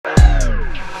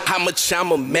How much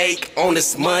I'ma make on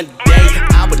this Monday?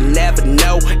 I would never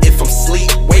know if I'm sleep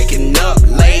waking up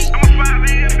late.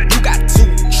 You got two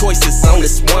choices on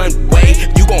this one way.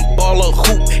 You gon' ball or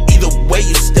hoop, either way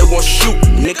you still gon' shoot,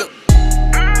 nigga.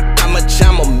 How much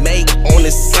I'ma make on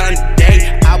this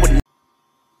Sunday? I would.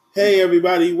 Hey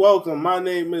everybody, welcome. My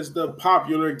name is The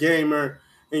Popular Gamer,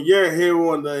 and you're here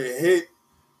on the hit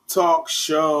talk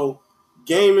show,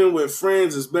 Gaming with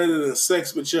Friends is Better Than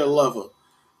Sex with Your Lover.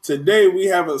 Today we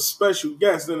have a special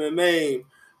guest in the name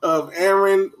of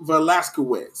Aaron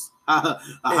Velasquez.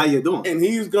 How you doing? And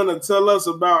he's going to tell us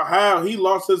about how he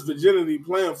lost his virginity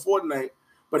playing Fortnite,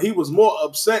 but he was more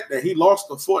upset that he lost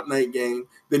the Fortnite game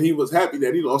than he was happy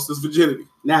that he lost his virginity.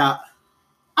 Now,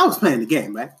 I was playing the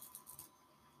game, right?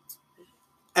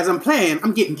 As I'm playing,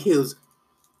 I'm getting kills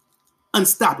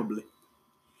unstoppably.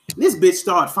 This bitch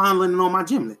started fondling on my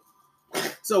gimlet.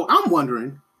 So I'm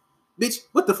wondering, bitch,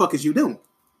 what the fuck is you doing?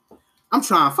 I'm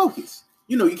trying to focus.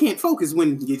 You know, you can't focus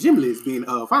when your gimlet is being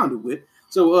fondled with.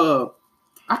 So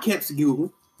I kept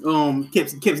Googling,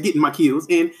 kept getting my kills,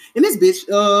 and this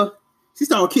bitch, she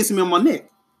started kissing me on my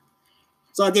neck.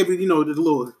 So I gave her, the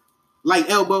little light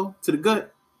elbow to the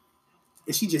gut,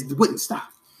 and she just wouldn't stop.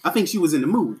 I think she was in the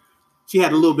mood. She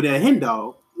had a little bit of a hen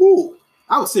dog. Ooh,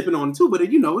 I was sipping on it too, but it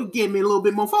gave me a little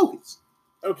bit more focus.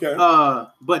 Okay.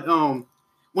 But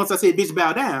once I said bitch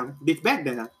bow down, bitch back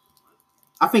down,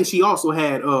 I think she also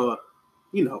had I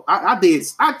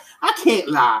can't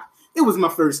lie. It was my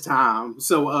first time.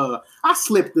 So I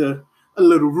slipped a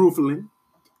little roofling.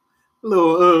 A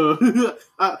little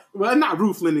well, not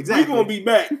roofling exactly. We're gonna be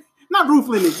back. Not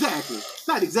roofling exactly.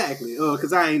 Not exactly.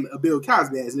 Because I ain't a Bill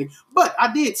Cosby ass nigga. But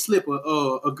I did slip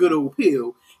a good old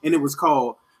pill, and it was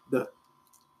called the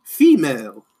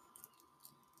female.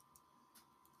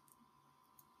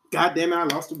 God damn it, I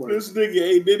lost the word. This nigga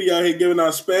A Diddy out here giving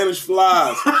out Spanish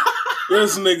flies.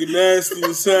 This nigga nasty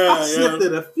as hell. I slipped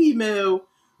at a female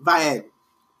Viagra.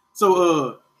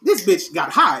 So this bitch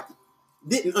got hot,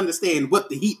 didn't understand what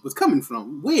the heat was coming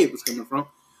from, where it was coming from,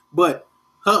 but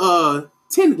her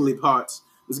tingly parts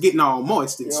was getting all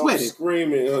moist and sweaty.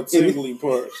 Screaming her tingly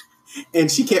parts.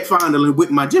 And she kept fondling with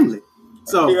my gimlet.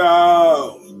 So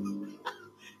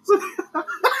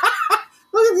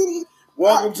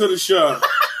welcome to the show.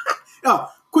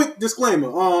 Oh, quick disclaimer.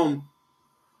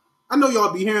 I know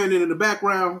y'all be hearing it in the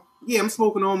background. Yeah, I'm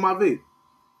smoking on my vape.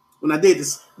 When I did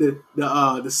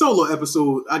the solo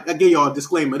episode, I gave y'all a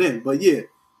disclaimer then. But yeah,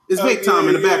 it's vape time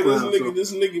in the background.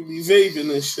 This nigga be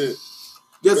vaping and shit.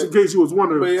 Just in case you was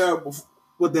wondering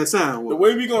what that sound was. The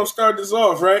way we gonna start this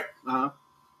off, right? Uh-huh.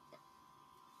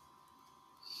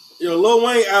 Your Lil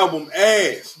Wayne album,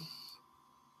 Ass.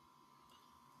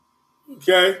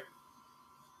 Okay?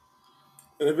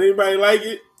 And if anybody like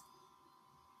it,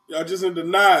 y'all just in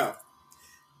denial.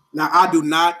 Now, I do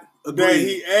not agree. That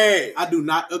he ass. I do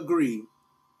not agree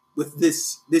with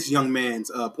this young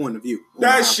man's point of view.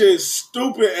 That shit's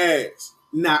stupid ass.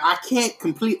 Now, I can't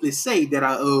completely say that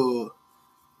I'm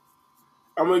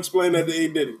gonna explain that to A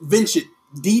Diddy. Ventured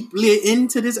deeply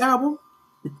into this album.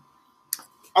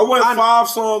 I went 5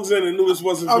 songs in and knew this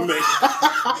wasn't for me.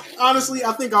 Honestly,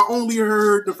 I think I only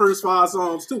heard the first 5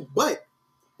 songs too, but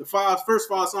the first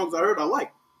 5 songs I heard, I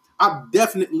liked. I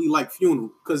definitely like Funeral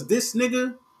because this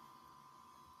nigga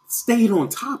stayed on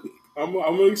topic. I'm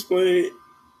gonna explain.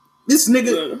 This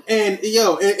nigga and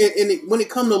when it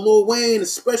comes to Lil Wayne,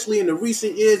 especially in the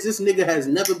recent years, this nigga has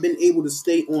never been able to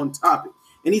stay on topic.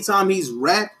 Anytime he's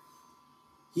rapped,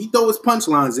 he throw his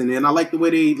punchlines in there, and I like the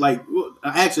way they like.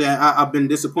 Actually, I've been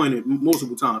disappointed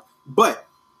multiple times, but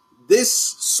this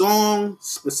song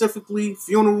specifically,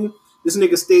 Funeral, this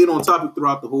nigga stayed on topic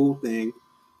throughout the whole thing.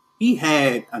 He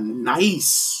had a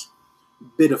nice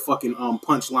bit of fucking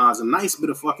punchlines, a nice bit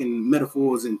of fucking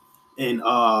metaphors, and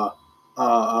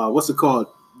what's it called,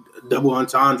 double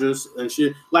entendres and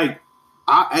shit. Like,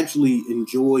 I actually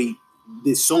enjoyed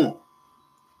this song.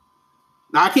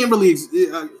 Now I can't really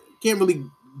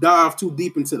dive too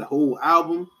deep into the whole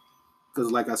album because,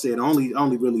 like I said, I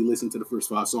only really listened to the first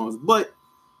 5 songs. But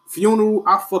Funeral,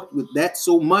 I fucked with that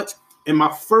so much. And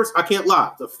I can't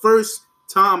lie, the first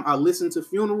time I listened to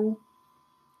Funeral,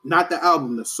 not the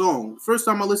album, the song. First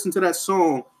time I listened to that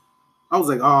song, I was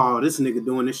like, oh, this nigga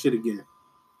doing this shit again.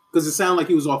 Because it sounded like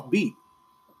he was off beat.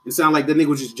 It sounded like that nigga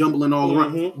was just jumbling all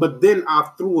around. But then I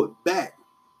threw it back.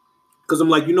 Because I'm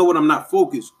like, you know what? I'm not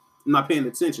focused. I'm not paying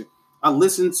attention. I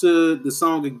listened to the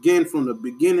song again from the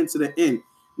beginning to the end.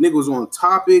 Nigga was on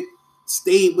topic,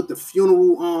 stayed with the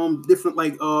Funeral, different,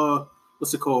 like,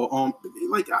 what's it called?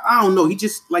 Like, I don't know. He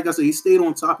just, like I said, he stayed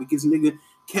on topic. His nigga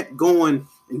kept going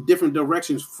in different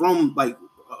directions from, like,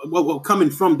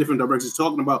 coming from different directions,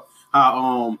 talking about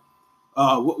how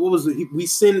what was it? We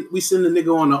send the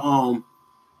nigga on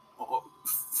the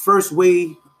first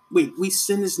way. Wait, we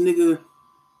send this nigga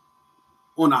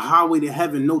on the highway to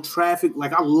heaven, no traffic.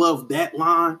 Like, I love that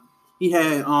line. He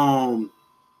had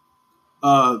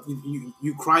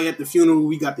you cry at the funeral.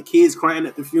 We got the kids crying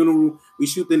at the funeral. We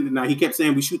shoot the now. He kept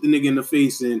saying we shoot the nigga in the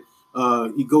face and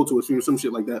he go to a funeral, some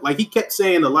shit like that. Like, he kept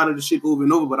saying a lot of the shit over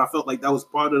and over, but I felt like that was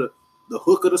part of the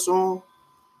hook of the song.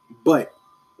 But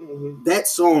that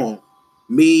song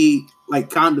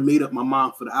kind of made up my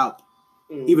mind for the album,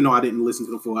 even though I didn't listen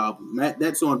to the full album.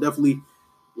 That song definitely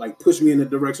like pushed me in the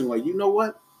direction. Like, you know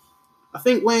what? I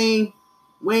think Wayne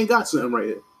got something right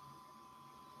here.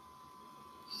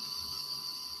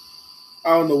 I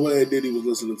don't know what Ed Diddy was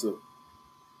listening to.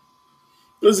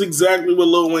 This is exactly what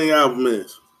Lil Wayne album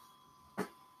is.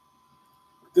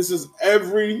 This is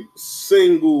every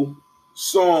single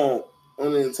song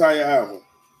on the entire album.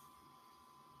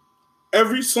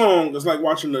 Every song is like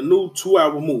watching a new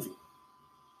 2-hour movie,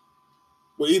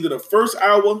 where either the first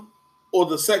hour or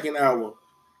the second hour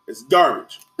is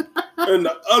garbage, and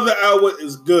the other hour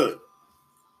is good.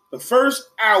 The first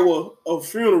hour of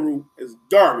Funeral is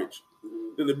garbage.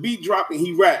 Then the beat drop and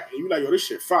he rap, and you're like, yo, this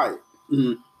shit fire.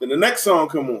 Then the next song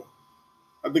come on.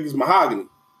 I think it's Mahogany.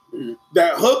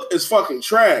 That hook is fucking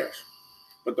trash,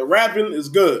 but the rapping is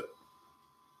good.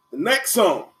 The next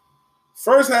song,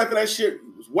 first half of that shit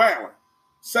was wilding.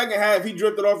 Second half, he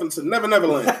drifted off into Never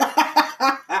Neverland.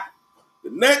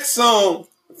 The next song,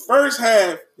 the first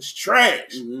half is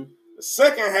trash. The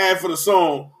second half of the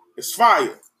song is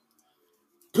fire.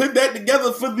 Put that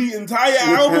together for the entire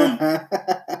album,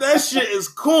 that shit is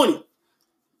corny.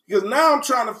 Because now I'm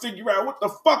trying to figure out what the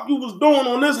fuck you was doing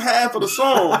on this half of the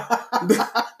song.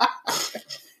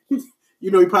 You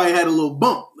know, he probably had a little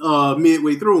bump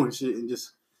midway through and shit and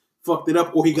just fucked it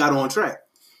up, or he got on track.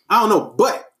 I don't know,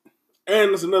 but...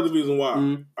 And that's another reason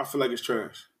why I feel like it's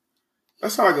trash. That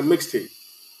sounds like a mixtape.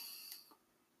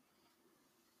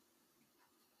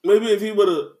 Maybe if he would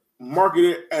have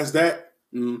marketed it as that,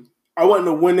 I wouldn't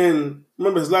have went in.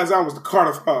 Remember, his last album was the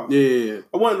Carter 5. Yeah.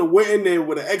 I wouldn't have went in there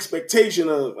with an expectation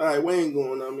of, all right, Wayne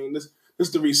going. I mean, this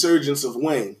is the resurgence of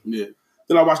Wayne. Yeah.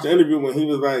 Then I watched the interview when he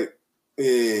was like,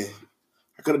 yeah,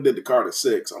 I could have did the Carter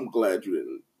 6. I'm glad you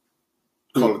didn't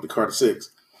call it the Carter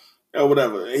 6. Or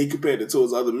whatever. And he compared it to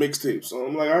his other mixtapes. So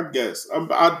I'm like, I guess.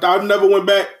 I never went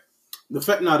back. The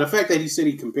fact that he said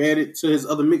he compared it to his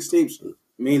other mixtapes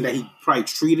mean that he probably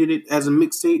treated it as a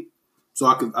mixtape. So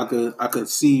I could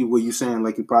see what you're saying.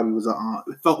 Like, it probably was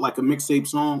it felt like a mixtape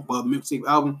song or a mixtape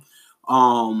album.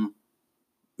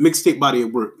 Mixtape body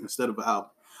of work instead of an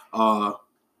album.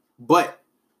 But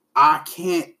I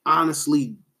can't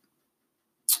honestly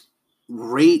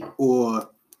rate or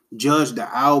judge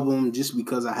the album just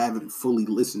because I haven't fully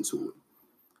listened to it.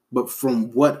 But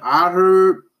from what I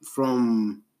heard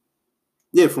from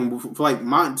like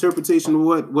my interpretation of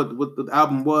what the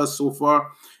album was so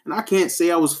far, and I can't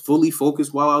say I was fully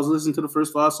focused while I was listening to the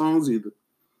first 5 songs either.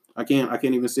 I can't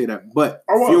even say that. But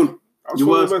I was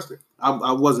fully invested.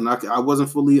 I wasn't. I wasn't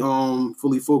fully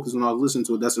focused when I was listening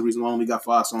to it. That's the reason why I only got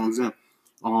 5 songs in.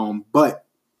 But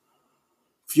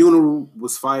Funeral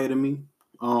was fire to me.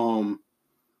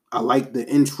 I liked the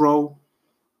intro,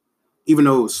 even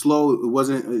though it was slow. It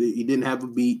wasn't. He didn't have a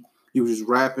beat. He was just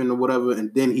rapping or whatever,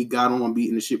 and then he got on beat,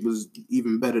 and the shit was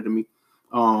even better to me.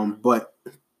 But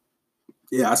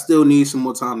yeah, I still need some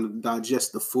more time to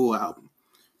digest the full album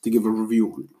to give a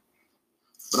review on it.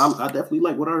 But I definitely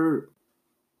like what I heard.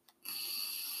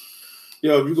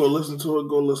 Yo, if you go listen to it,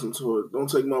 go listen to it. Don't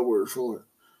take my word for it.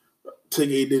 Take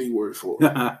A Diddy word for it. You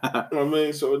know what I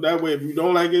mean? So that way, if you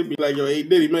don't like it, be like, yo, A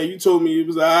Diddy, man, you told me it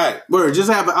was all right. Word, just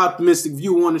have an optimistic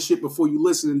view on the shit before you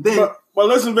listen, and then but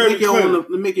listen very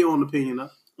clearly. Make your own opinion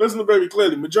up. Listen very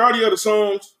clearly. Majority of the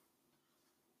songs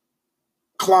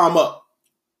climb up.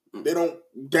 They don't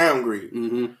downgrade.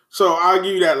 So I'll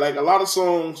give you that. Like, a lot of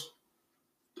songs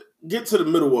get to the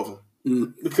middle of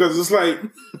them. Because it's like,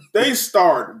 they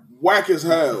start whack as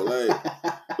hell.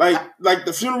 Like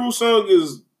the Funeral song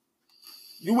is,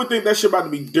 you would think that shit about to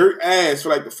be dirt ass for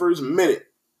like the first minute.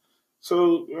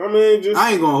 So, I mean,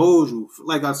 I ain't gonna hold you.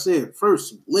 Like I said,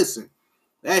 first, listen.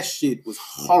 That shit was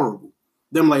horrible.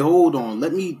 Then I'm like, hold on.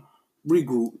 Let me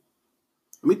regroup.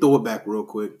 Let me throw it back real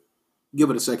quick. Give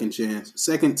it a second chance.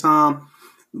 Second time,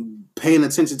 paying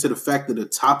attention to the fact that the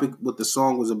topic, what the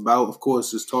song was about, of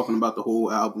course, is talking about the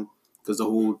whole album. Because the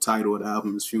whole title of the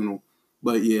album is Funeral.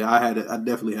 But yeah, I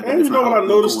definitely had a different outlook on it. You know what I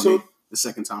noticed too? The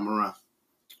second time around.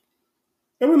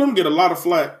 Eminem get a lot of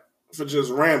flack for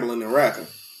just rambling and rapping.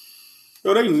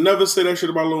 Yo, they never say that shit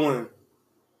about Lil Wayne.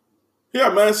 He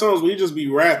got mad songs where he just be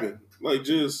rapping. Like,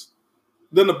 just...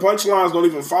 then the punchlines don't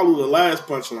even follow the last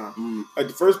punchline. Like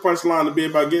the first punchline to be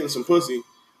about getting some pussy,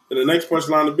 and the next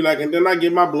punchline to be like, and then I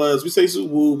get my bloods. We say "Sue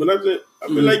woo," but I'd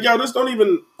be like, yo, this don't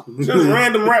even just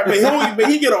random rap. But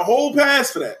he get a whole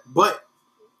pass for that. But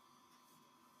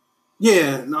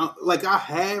yeah, no, like I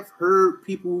have heard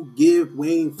people give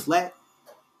Wayne flat,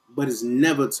 but it's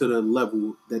never to the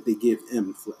level that they give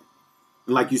M flat.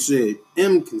 And like you said,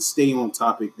 M can stay on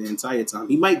topic the entire time.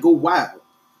 He might go wild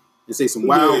and say some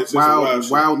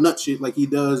wild nut shit like he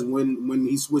does when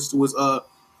he switched to his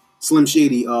Slim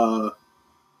Shady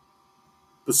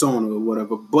persona or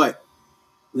whatever. But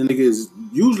the nigga is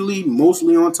usually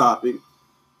mostly on topic,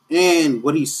 and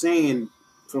what he's saying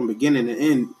from beginning to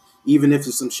end, even if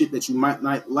it's some shit that you might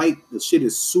not like, the shit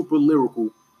is super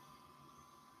lyrical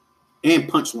and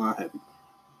punchline heavy.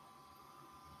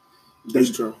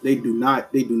 That's true. They do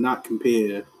not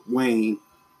compare Wayne.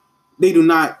 They do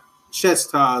not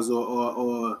chastise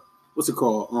or what's it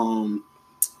called?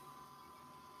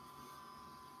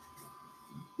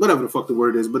 Whatever the fuck the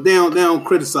word is, but they don't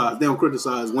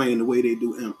criticize Wayne the way they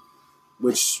do him,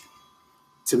 which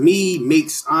to me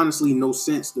makes honestly no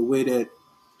sense. The way that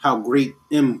how great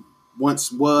M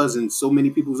once was in so many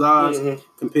people's eyes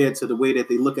compared to the way that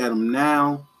they look at him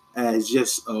now as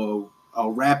just a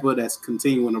rapper that's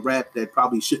continuing to rap that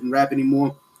probably shouldn't rap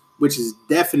anymore, which is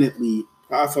definitely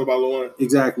how I feel about Lil Wayne.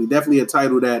 Exactly, definitely a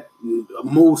title that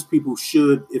most people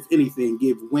should, if anything,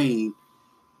 give Wayne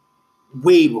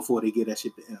way before they get that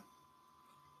shit to him.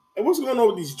 And what's going on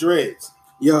with these dreads?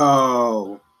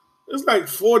 Yo. There's like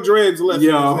 4 dreads left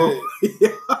in his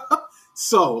head.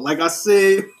 So, like I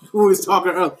said, we was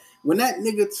talking earlier, when that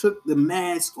nigga took the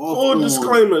mask off. Full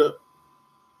disclaimer.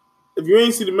 If you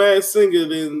ain't see the Masked Singer,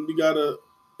 then you gotta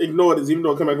ignore this, even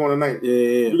though it come back on tonight.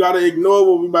 Yeah. You gotta ignore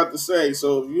what we about to say.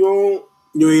 So if you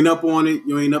ain't up on it,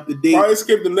 you ain't up to date. Probably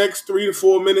skip the next 3 to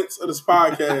 4 minutes of this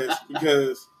podcast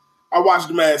because I watched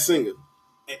the Masked Singer.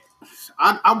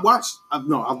 I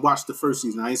watched the first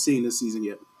season. I ain't seen this season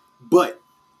yet, but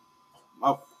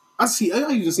I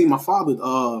usually see my father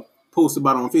post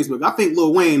about it on Facebook. I think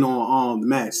Lil Wayne on the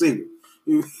Masked Singer.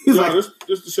 He's this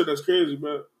the shit that's crazy,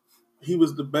 bro. He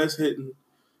was the best hitting.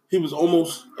 He was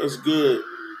almost as good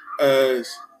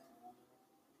as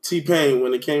T-Pain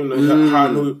when it came to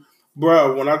Hot New.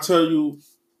 Bro, when I tell you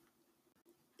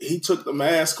he took the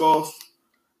mask off,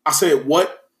 I said,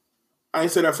 what? I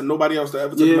ain't said that for nobody else that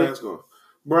ever took the mask off.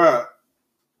 Bro,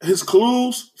 his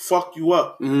clues fuck you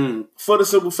up. For the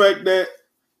simple fact that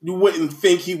you wouldn't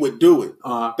think he would do it.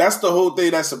 That's the whole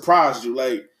thing that surprised you.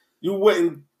 Like, you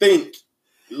wouldn't think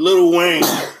Lil Wayne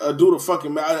do the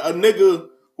fucking a nigga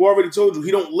who already told you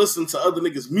he don't listen to other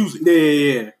niggas' music.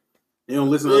 Yeah. He don't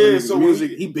listen to other niggas'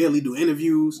 music. He barely do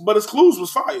interviews. But his clues was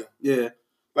fire. Yeah.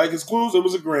 Like his clues, it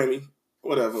was a Grammy,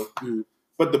 whatever.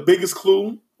 But the biggest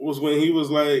clue was when he was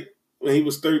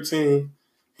 13,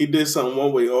 he did something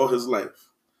one way all his life.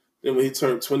 Then when he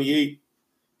turned 28,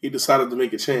 he decided to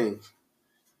make a change.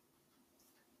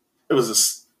 It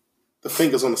was the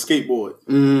fingers on the skateboard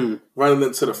running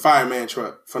into the fireman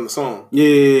truck from the song.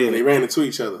 Yeah. And they ran into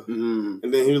each other. And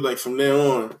then he was like, from there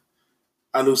on,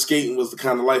 I knew skating was the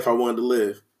kind of life I wanted to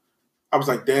live. I was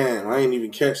like, damn, I didn't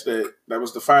even catch that. That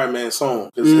was the fireman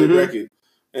song, his hit record,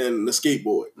 and the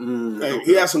skateboard. Like,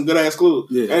 he had some good ass clues.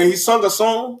 Yeah. And he sung a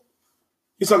song.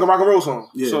 He sung a rock and roll song.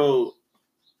 Yeah. So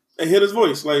it hit his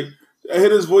voice. Like, it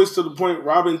hit his voice to the point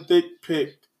Robin Thicke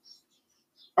picked.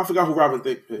 I forgot who Robin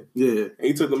Thicke picked. Yeah. And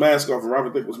he took the mask off, and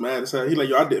Robin Thicke was mad as hell. He like,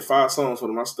 yo, I did 5 songs for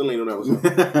them. I still ain't know that was him.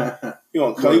 He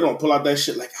gonna pull out that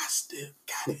shit like, I still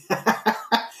got it.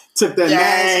 Took that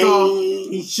mask off.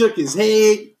 He shook his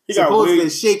head. He supposedly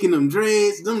shaking them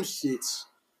dreads. Them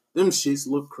shits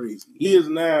look crazy. He is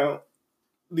now.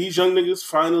 These young niggas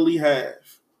finally have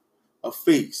a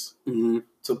face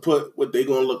to put what they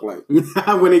gonna look like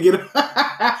when they get.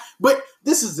 But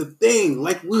this is the thing.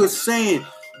 Like we were saying,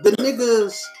 the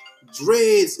niggas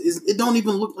dreads it don't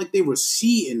even look like they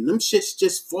receding. Them shits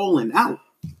just falling out.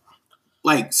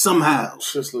 Like somehow,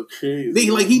 just look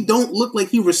crazy. He don't look like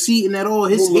he receding at all.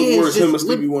 His hair worse, him or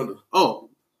Stevie Wonder. Oh,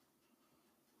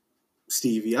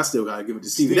 Stevie, I still gotta give it to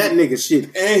Stevie. That nigga shit,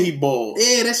 and he bald.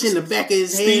 Yeah, that shit in the back of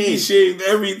his head. Stevie shaved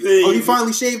everything. Oh, he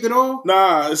finally shaved it all?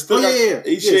 Nah, it's still.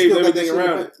 He shaved everything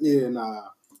around it. Yeah, nah.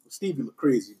 Stevie look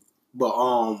crazy,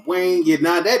 but Wayne,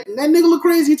 that nigga look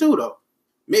crazy too though.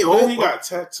 Maybe he got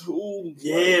tattoos.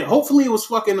 Yeah, hopefully it was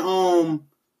fucking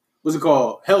what's it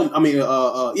called? Helmet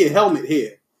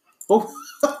hair.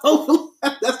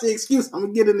 That's the excuse. I'm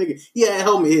gonna get a nigga. He had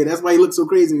helmet hair. That's why he looked so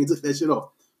crazy when he took that shit off.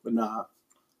 But nah,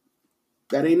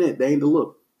 that ain't it. That ain't the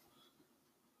look.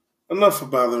 Enough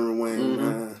of bothering Wayne,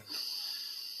 man.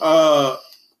 I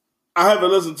I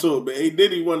haven't listened to it, but A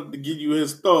Diddy wanted to give you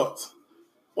his thoughts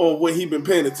on what he been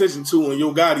paying attention to on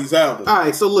Yo Gotti's album. All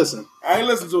right, so listen. I ain't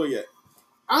listened to it yet.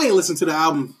 I ain't listened to the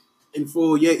album in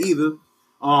full yet either.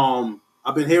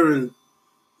 I've been hearing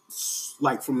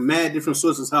like from mad different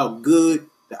sources how good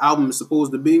the album is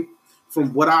supposed to be.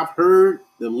 From what I've heard,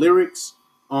 the lyrics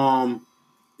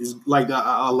is like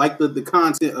I like the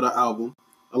content of the album.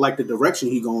 I like the direction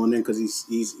he going in because he's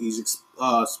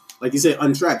like you said,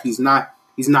 untrapped. He's not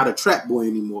a trap boy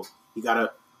anymore. He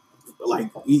gotta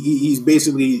he's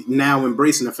basically now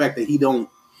embracing the fact that he don't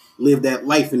live that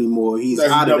life anymore. He's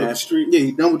out of that. Yeah,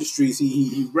 he's done with the streets.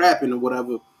 He rapping or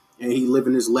whatever, and he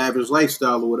living his lavish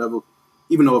lifestyle or whatever.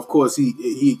 Even though, of course,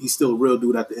 he's still a real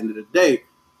dude at the end of the day.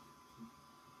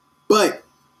 But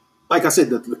like I said,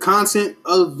 the content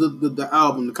of the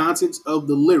album, the contents of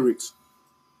the lyrics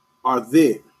are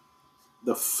there.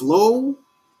 The flow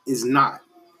is not.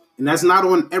 And that's not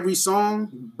on every song,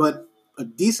 but a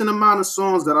decent amount of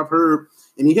songs that I've heard.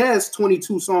 And he has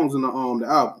 22 songs in the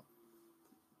album.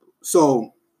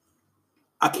 So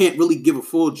I can't really give a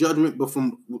full judgment, but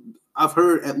I've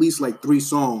heard at least like 3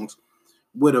 songs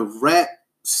with a rap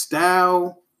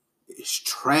style is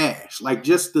trash. Like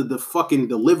just the fucking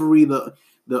delivery, the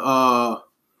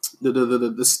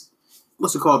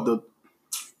what's it called?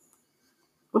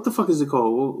 What the fuck is it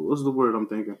called? What's the word I'm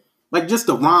thinking? Like just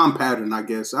the rhyme pattern, I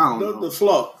guess. I don't know. The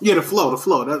flow. Yeah, the flow. I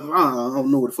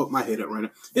don't know where the fuck my head at right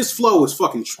now. His flow is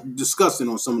fucking disgusting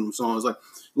on some of them songs.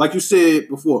 Like you said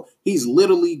before, he's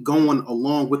literally going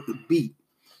along with the beat.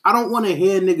 I don't want to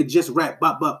hear a nigga just rap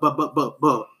like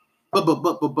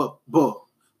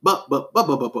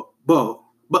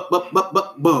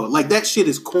that shit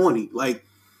is corny. Like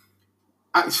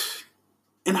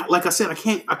like I said, I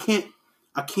can't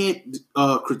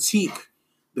critique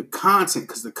the content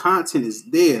because the content is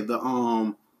there.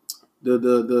 The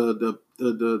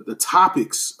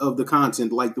topics of the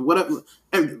content, like the whatever,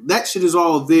 and that shit is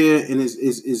all there, and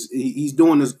he's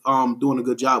doing a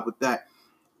good job with that.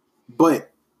 But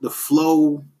the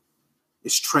flow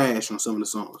is trash on some of the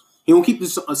songs. He won't keep the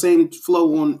same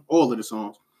flow on all of the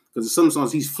songs because some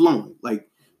songs he's flowing, like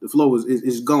the flow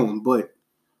is going. But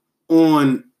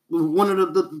on one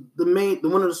of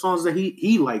the songs that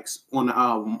he likes on the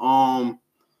album,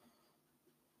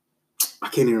 I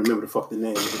can't even remember the fuck the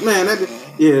name. Man,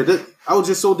 I was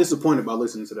just so disappointed by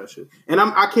listening to that shit. And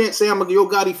I can't say I'm a Yo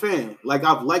Gotti fan. Like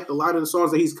I've liked a lot of the songs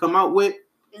that he's come out with.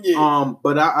 Yeah.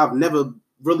 But I've never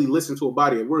really listened to a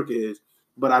body of work of his.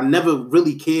 But I never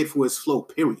really cared for his flow,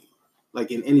 period. Like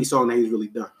in any song that he's really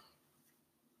done.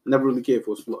 Never really cared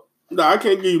for his flow. No, I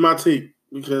can't give you my take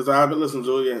because I haven't listened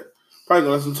to it yet. Probably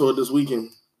gonna listen to it this weekend.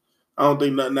 I don't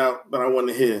think nothing out that I want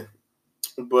to hear.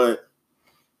 But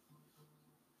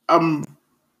I don't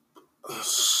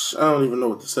even know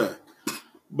what to say.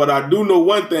 But I do know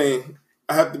one thing.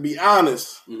 I have to be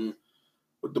honest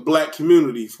with the black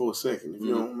community for a second, if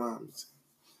you don't mind.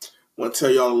 I want to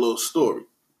tell y'all a little story.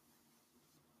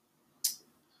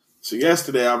 So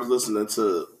yesterday I was listening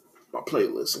to my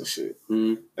playlist and shit.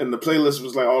 And the playlist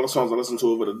was like all the songs I listened to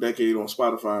over the decade on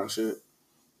Spotify and shit.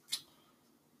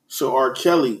 So R.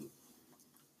 Kelly,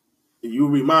 You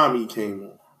Remind Me came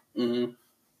on.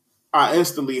 I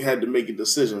instantly had to make a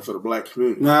decision for the black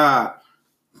community. Nah.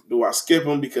 Do I skip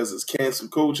him because it's cancel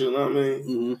culture? You know what I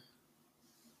mean?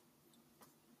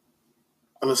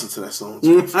 I listened to that song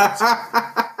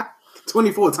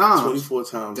 24 times. 24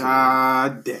 times.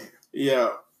 God damn.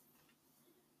 Yeah.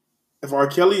 If R.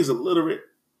 Kelly is illiterate,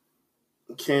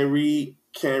 can't read,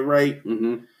 can't write,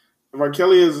 if R.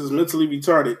 Kelly is mentally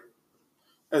retarded,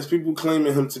 as people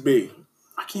claiming him to be,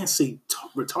 I can't say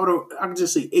retarded. I can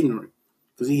just say ignorant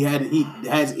because he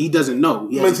doesn't know.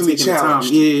 He mentally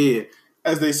challenged. Yeah.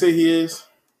 As they say he is.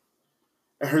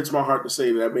 It hurts my heart to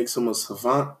say that makes him a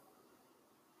savant.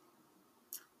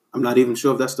 I'm not even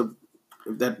sure if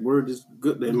that word is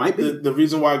good. It might be. The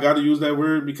reason why I got to use that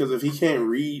word because if he can't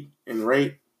read and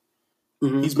write,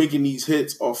 he's making these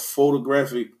hits off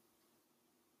photographic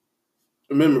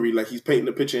memory, like he's painting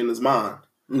a picture in his mind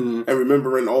and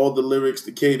remembering all the lyrics,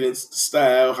 the cadence, the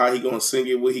style, how he gonna sing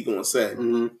it, what he gonna say.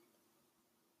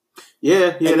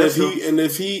 Yeah. And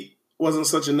if he wasn't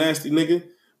such a nasty nigga,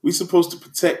 we supposed to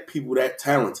protect people that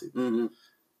talented. And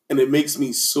it makes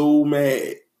me so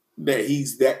mad that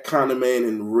he's that kind of man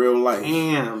in real life.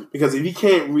 Damn. Because if he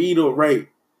can't read or write,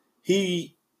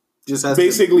 he just has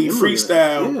basically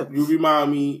freestyle. Yeah. You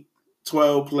Remind Me,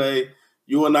 12 play.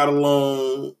 You Are Not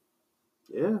Alone.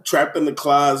 Yeah. Trapped in the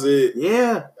Closet.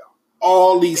 Yeah.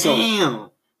 All these songs. Damn.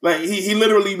 Like he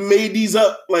literally made these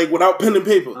up like without pen and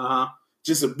paper.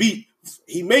 Just a beat.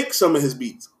 He makes some of his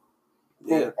beats.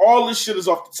 Yeah. All this shit is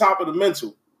off the top of the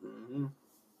mental.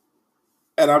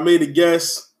 and I made a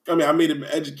guess. I mean, I made an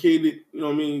educated, you know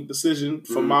what I mean, decision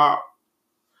for my.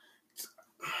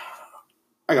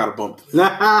 I gotta bump this.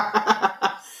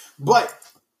 But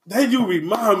Then you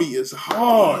remind me, it's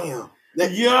hard.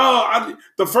 Damn.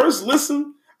 The first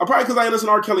listen, probably because I ain't listened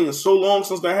to R. Kelly in so long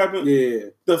since that happened. Yeah.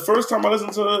 The first time I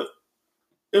listened to it,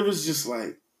 it was just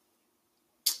like,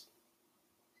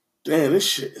 damn, this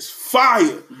shit is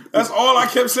fire. That's all I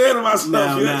kept saying to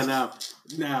myself.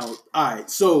 Now, all right.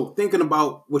 So thinking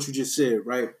about what you just said,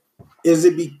 right? Is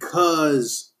it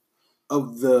because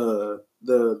of the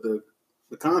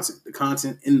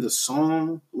content in the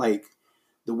song, like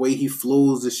the way he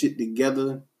flows the shit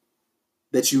together,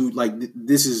 that you like?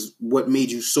 This is what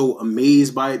made you so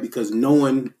amazed by it, because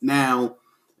knowing now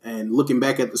and looking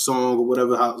back at the song or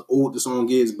whatever, how old the song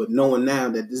is, but knowing now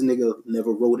that this nigga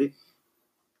never wrote it,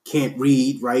 can't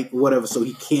read, right, whatever, so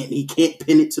he can't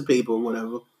pen it to paper or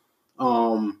whatever.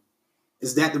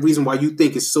 Is that the reason why you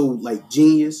think it's so like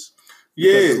genius?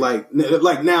 Yeah, Because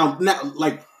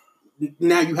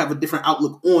now you have a different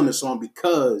outlook on the song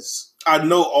because I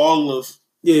know all of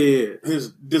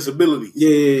his disabilities.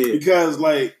 Yeah. Because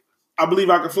like I Believe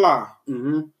I Can Fly.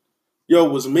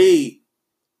 Mm-hmm. Was made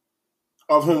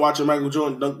of him watching Michael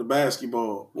Jordan dunk the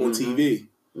basketball on TV.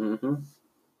 Mm-hmm.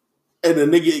 And the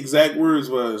nigga exact words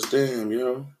was, damn,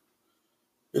 it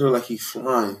look like he's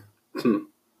flying. Mm-hmm.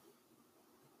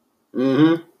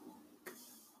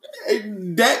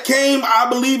 That came, I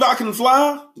Believe I Can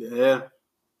Fly. Yeah.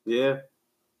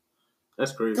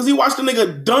 That's crazy. Because he watched the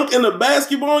nigga dunk in the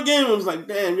basketball game and was like,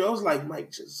 damn, I was like,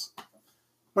 Mike just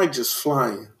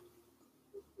flying.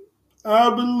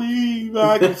 I believe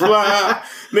I can fly.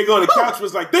 Nigga on the couch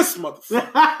was like, this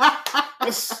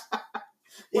motherfucker.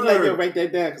 He like, yo, write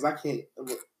that down because I can't.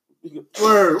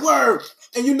 Word.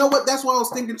 And you know what? That's what I was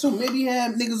thinking too. Maybe he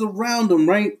had niggas around him,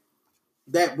 right?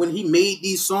 That when he made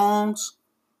these songs,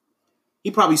 he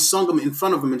probably sung them in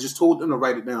front of him and just told them to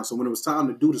write it down. So when it was time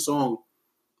to do the song,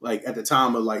 like at the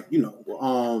time of like,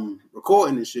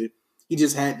 recording and shit, he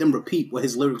just had them repeat what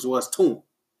his lyrics was to him.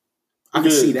 I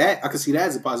can see that. I can see that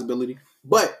as a possibility.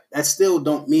 But that still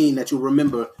don't mean that you'll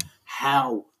remember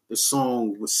how the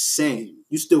song was sang.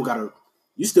 You still gotta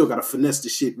finesse the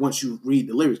shit once you read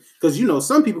the lyrics. Because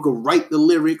some people could write the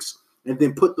lyrics and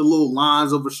then put the little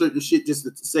lines over certain shit just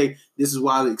to say this is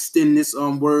why I extend this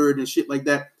word and shit like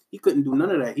that. He couldn't do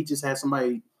none of that. He just had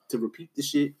somebody to repeat the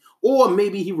shit. Or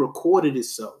maybe he recorded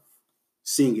himself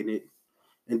singing it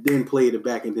and then played it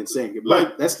back and then sang it.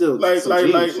 But that's still like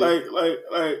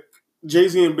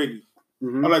Jay-Z and Biggie.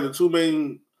 Mm-hmm. I like the two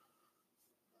main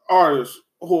artists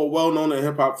who are well known in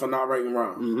hip hop for not writing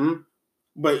rhymes. Mm-hmm.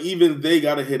 But even they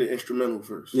gotta hit an instrumental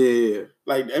first. Yeah.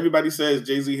 Like everybody says,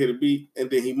 Jay-Z hit a beat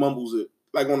and then he mumbles it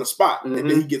like on the spot, and then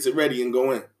he gets it ready and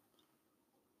go in.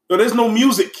 But there's no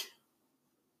music.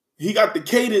 He got the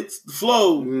cadence, the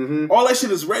flow, all that shit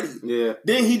is ready. Yeah.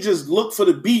 Then he just looked for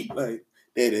the beat, like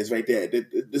there it is right there.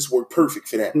 This worked perfect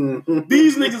for that.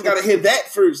 These niggas gotta hit that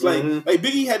first. Like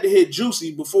Biggie had to hit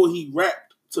Juicy before he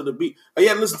rapped to the beat. Like, he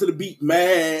had to listen to the beat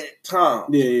mad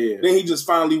time. Yeah. Then he just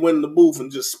finally went in the booth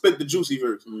and just spit the Juicy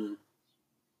verse.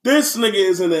 This nigga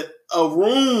is in a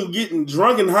room getting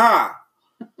drunk and high.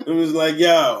 And was like,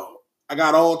 yo, I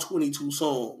got all 22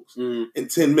 songs in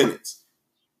 10 minutes.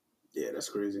 Yeah, that's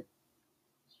crazy.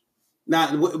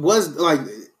 Now, was like,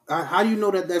 how do you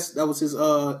know that was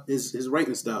his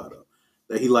writing style though?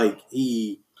 That he made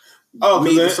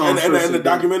the songs and the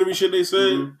documentary shit they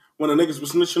said when the niggas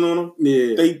was snitching on him,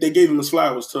 they gave him his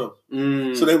flowers too.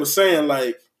 So they were saying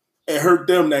like it hurt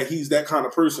them that he's that kind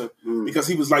of person because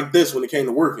he was like this when it came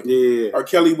to working. Yeah, R.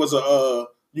 Kelly was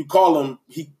you call him,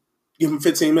 he give him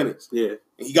 15 minutes. Yeah,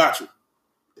 and he got you.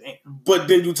 Damn. But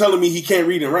then you telling me he can't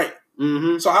read and write.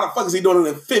 So how the fuck is he doing it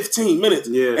in 15 minutes?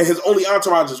 Yeah, and his only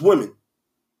entourage is women.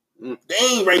 They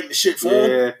ain't writing the shit for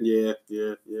him. Yeah.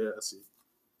 I see.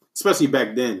 Especially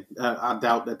back then, I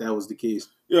doubt that was the case.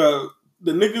 Yeah,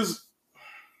 the niggas.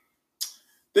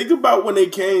 Think about when they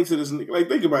came to this. Like,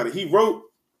 think about it. He wrote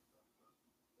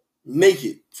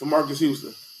 "Naked" for Marcus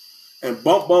Houston and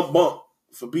 "Bump Bump Bump"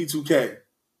 for B2K.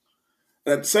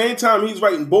 And at the same time, he's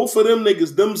writing both of them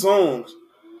niggas them songs.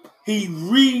 He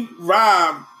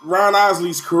revived Ron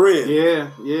Isley's career.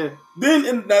 Yeah. Then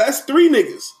and now that's 3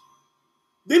 niggas.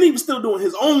 Then he was still doing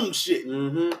his own shit.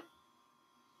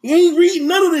 He ain't reading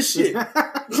none of this shit.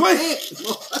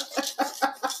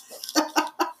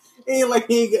 Ain't like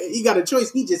he got a choice.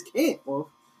 He just can't, bro.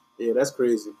 Yeah, that's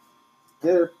crazy.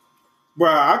 Yeah. Bro,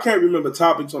 I can't remember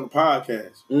topics on the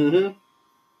podcast.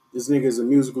 This nigga is a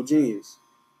musical genius.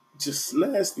 Just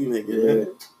nasty nigga,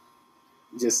 man.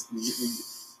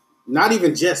 Not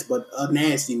even just, but a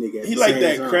nasty nigga. He like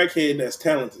that crackhead that's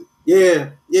talented.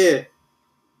 Yeah, yeah.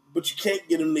 But you can't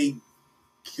get him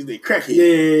because they crackhead.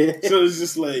 Yeah. So it's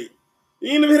just like,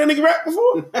 you ain't never heard a nigga rap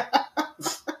before?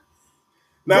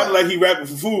 Not like he rapping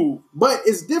for food. But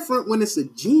it's different when it's a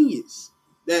genius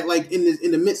that like in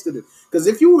the midst of it. Because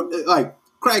if you were like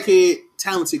crackhead,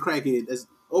 talented crackhead, that's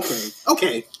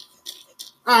okay.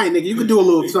 All right, nigga, you can do a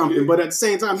little something, but at the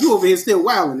same time, you over here still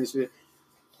wilding and shit.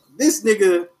 This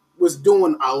nigga was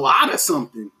doing a lot of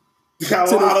something.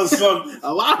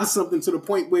 A lot of something to the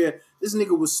point where this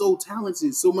nigga was so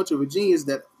talented, so much of a genius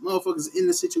that motherfuckers in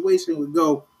the situation would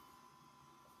go,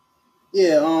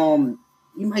 yeah,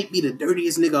 you might be the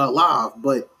dirtiest nigga alive,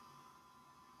 but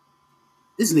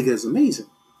this nigga is amazing.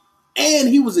 And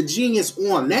he was a genius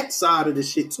on that side of the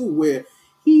shit too, where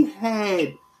he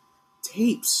had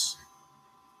tapes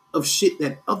of shit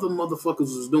that other motherfuckers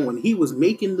was doing. He was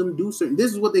making them do certain.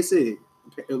 This is what they said,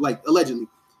 like allegedly.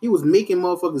 He was making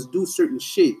motherfuckers do certain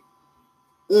shit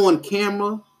on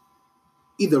camera,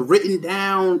 either written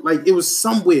down, like it was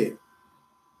somewhere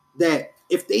that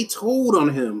if they told on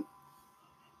him,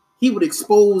 he would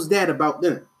expose that about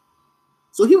them.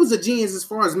 So he was a genius as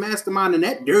far as masterminding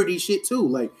that dirty shit too.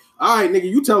 Like, all right, nigga,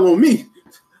 you tell on me.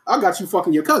 I got you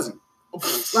fucking your cousin.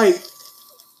 Like,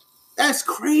 that's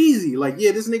crazy. Like,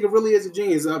 yeah, this nigga really is a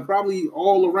genius. Probably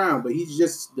all around, but he's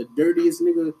just the dirtiest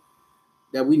nigga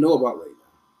that we know about right now.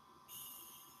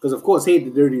 Because, of course, he ain't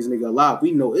the dirtiest nigga alive.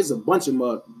 We know there's a bunch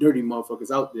of dirty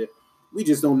motherfuckers out there. We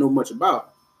just don't know much about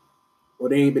them. Or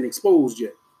they ain't been exposed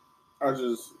yet. I'm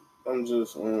just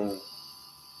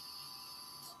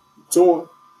torn.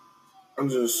 I'm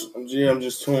just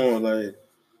torn. Like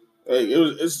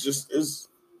it's this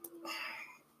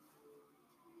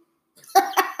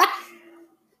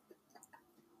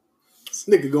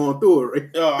nigga going through it, right?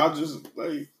 Yo, I just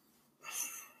like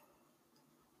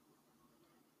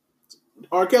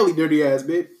R. Kelly, dirty ass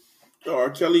bitch. Yo, R.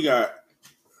 Kelly got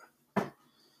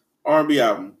R&B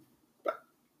album,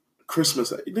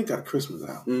 Christmas. He didn't got a Christmas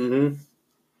album. Mm-hmm.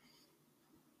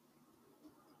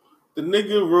 The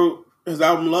nigga wrote his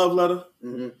album Love Letter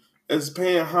Mm-hmm. as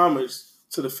paying homage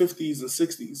to the 50s and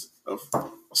 60s of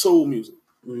soul music.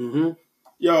 Mm-hmm.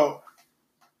 Yo,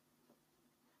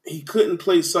 he couldn't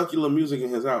play secular music in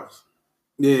his house.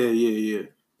 Yeah.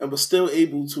 And was still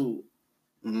able to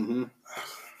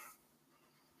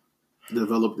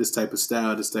develop this type of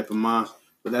style, this type of mind.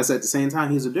 But that's at the same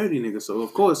time, he's a dirty nigga. So,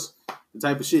 of course, the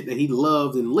type of shit that he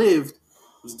loved and lived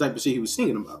was the type of shit he was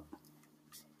singing about.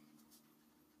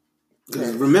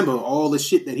 Because remember, all the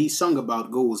shit that he sung about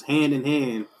goes hand in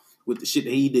hand with the shit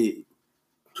that he did.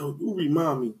 So You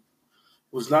Remind Me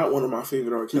was not one of my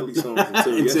favorite R. Kelly songs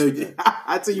until yesterday.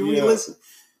 Until you re-listen.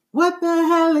 What the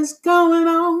hell is going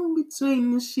on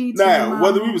between the sheets? Now,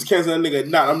 whether we was canceling that nigga or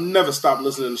not, I'm never stopped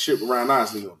listening to shit with Ryan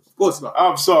Isley on. Of course not.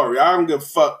 I'm sorry. I don't give a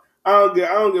fuck. I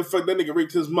don't give a fuck that nigga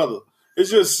raped his mother. It's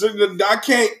just, I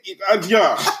can't,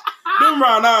 them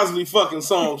Ryan Isley fucking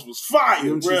songs was fire,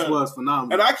 them shit was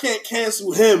phenomenal. And I can't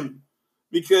cancel him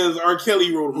because R.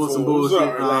 Kelly wrote them. Some bullshit.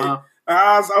 Sorry. Like,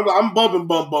 I'm bumping,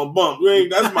 bump.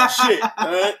 That's my shit.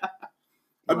 Right?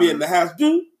 I be in the house,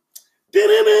 dude.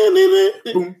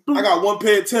 I got one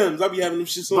pair of Timbs. I be having them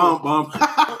shit on. Bump.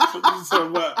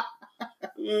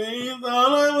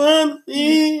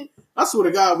 I swear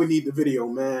to God, we need the video,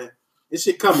 man. This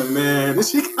shit coming, man.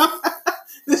 This shit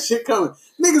coming.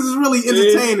 Niggas is really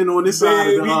entertaining on this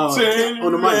side of the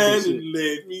on the mic.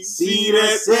 Let me see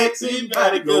that sexy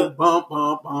body go bump.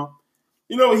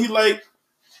 You know what he like?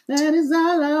 That is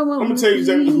all I want. I'm gonna tell you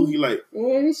exactly who he like.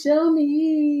 Baby, show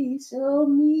me.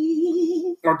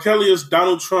 R. Kelly is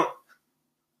Donald Trump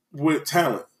with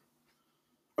talent.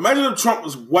 Imagine if Trump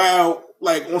was wild,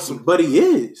 like on some. But he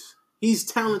is. He's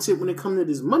talented when it comes to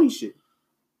this money shit.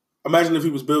 Imagine if he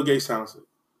was Bill Gates talented.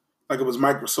 Like it was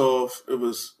Microsoft, it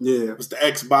was the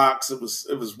Xbox, it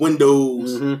was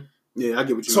Windows. Mm-hmm. Yeah, I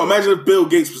get what you So mean. Imagine if Bill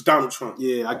Gates was Donald Trump.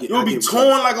 Yeah, I get. It would be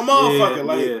torn like a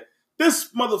motherfucker. This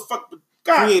motherfucker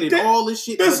created all this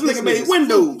shit. This nigga made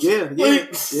Windows. Yeah.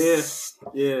 This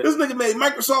nigga made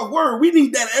Microsoft Word. We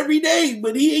need that every day,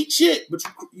 but he ain't shit. But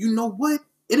you know what?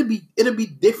 It'll be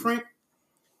different.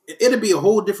 It'll be a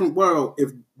whole different world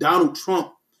if Donald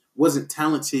Trump wasn't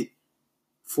talented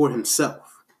for himself.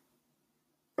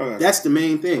 Okay. That's the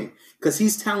main thing, because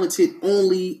he's talented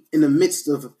only in the midst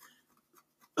of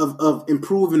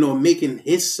improving or making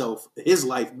his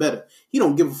life better. He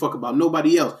don't give a fuck about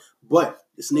nobody else. But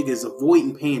this nigga is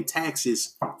avoiding paying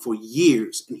taxes for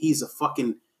years, and he's a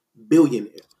fucking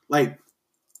billionaire. Like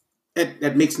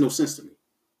that makes no sense to me.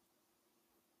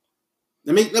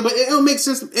 But it'll make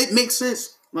sense. It makes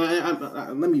sense.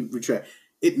 Let me retract.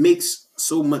 it makes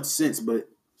so much sense, but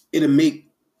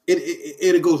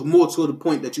it goes more to the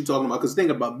point that you're talking about. Because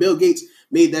think about Bill Gates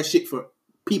made that shit for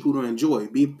people to enjoy,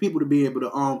 people to be able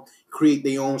to create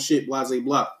their own shit, blah blah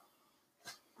blah.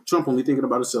 Trump only thinking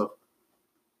about himself.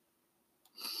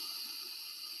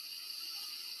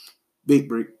 Big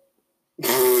break.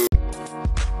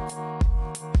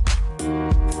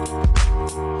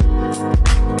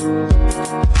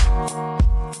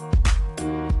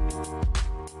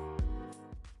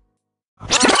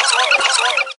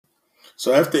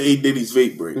 So after A. Diddy's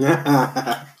vape break,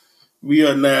 we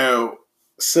are now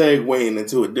segueing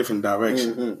into a different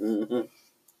direction.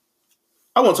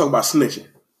 I want to talk about snitching.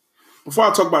 Before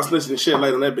I talk about snitching and shed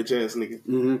light on that bitch ass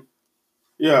nigga.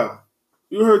 Yeah.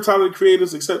 You heard Tyler the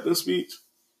Creator's acceptance speech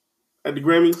at the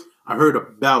Grammys? I heard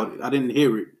about it. I didn't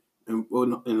hear it in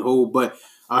whole, but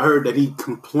I heard that he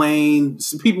complained.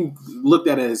 Some people looked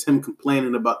at it as him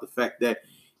complaining about the fact that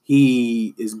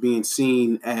he is being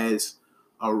seen as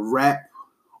a rap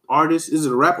artist. Is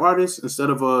it a rap artist instead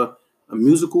of a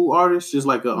musical artist? Just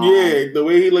like a yeah. The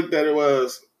way he looked at it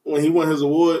was when he won his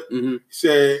award. He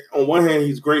said on one hand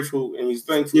he's grateful and he's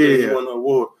thankful that he won the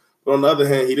award, but on the other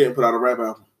hand he didn't put out a rap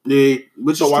album. Yeah,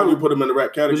 which so is why true. do we put him in the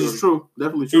rap category? Which is true,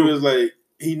 definitely true. He was like,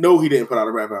 he know he didn't put out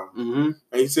a rap album,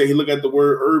 and he said he looked at the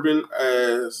word urban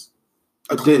as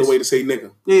a cooler way to say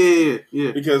nigga.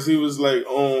 Yeah. Because he was like,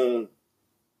 you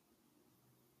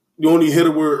only hear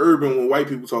the word urban when white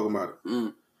people talking about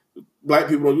it. Black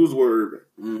people don't use the word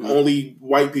urban. Only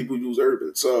white people use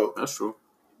urban. So that's true.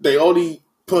 They only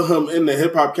put him in the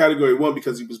hip hop category one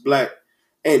because he was black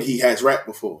and he has rapped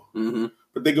before.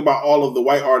 But think about all of the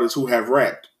white artists who have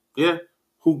rapped. Yeah.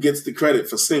 Who gets the credit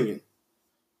for singing.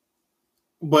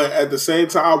 But at the same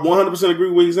time, I 100% agree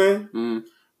with what he's saying.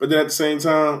 But then at the same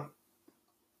time,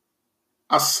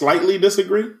 I slightly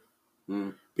disagree.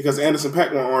 Because Anderson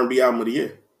 .Paak won R&B Album of the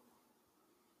Year.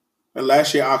 And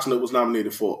last year, Oxnard was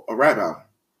nominated for a rap album.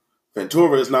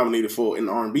 Ventura is nominated for an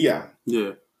R&B album.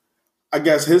 Yeah. I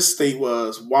guess his state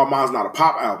was, why mine's not a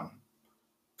pop album?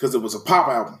 Because it was a pop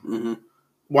album.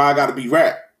 Why I got to be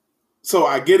rap? So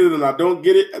I get it and I don't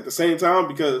get it at the same time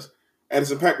because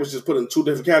Anderson .Paak was just put in two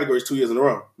different categories 2 years in a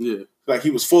row. Yeah. Like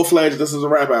he was full-fledged, this is a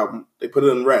rap album. They put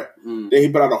it in rap. Then he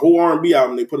put out a whole R&B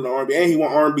album. They put it in R&B. And he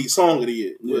won R&B Song of the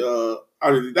Year with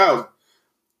Andre 3000.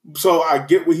 So I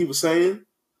get what he was saying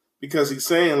because he's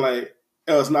saying like,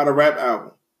 it's not a rap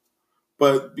album.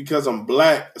 But because I'm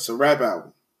black, it's a rap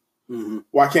album.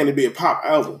 Why can't it be a pop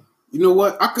album? You know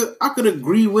what? I could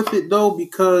agree with it though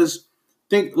because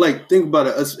think about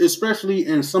it, especially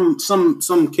in some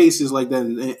cases like that,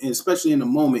 and especially in the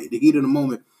moment, the heat of the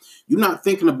moment, you're not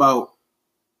thinking about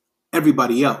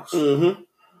everybody else. You're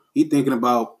thinking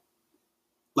about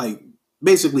like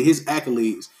basically his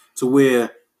accolades to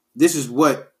where this is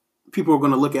what people are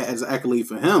going to look at as an accolade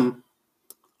for him,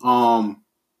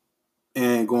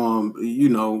 and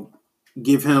going,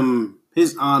 give him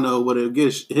his honor or whatever,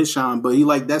 get his shine. But he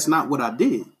like, that's not what I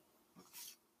did.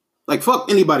 Like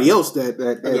fuck anybody else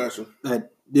that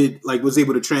did like was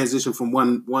able to transition from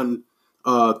one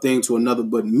thing to another,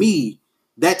 but me,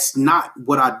 that's not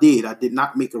what I did. I did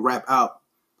not make a rap album.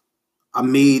 I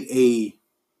made a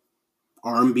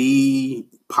R&B,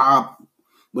 pop,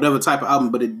 whatever type of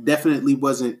album, but it definitely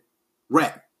wasn't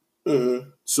rap.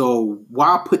 So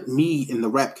why put me in the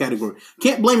rap category?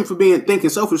 Can't blame him for thinking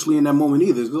selfishly in that moment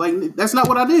either. Like that's not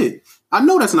what I did. I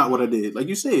know that's not what I did. Like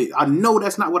you said, I know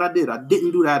that's not what I did. I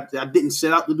didn't do that. I didn't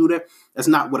set out to do that. That's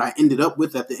not what I ended up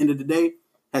with at the end of the day.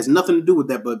 Has nothing to do with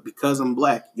that. But because I'm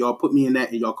black, y'all put me in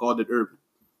that and y'all called it urban.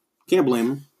 Can't blame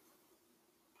him.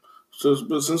 So,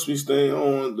 but since we stay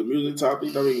on the music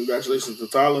topic, congratulations to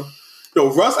Tyler.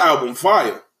 Yo, Russ album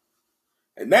fire.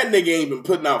 And that nigga ain't been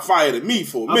putting out fire to me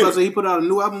for a minute. I was about to say he put out a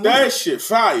new album. That shit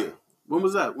fire. When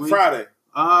was that? Friday.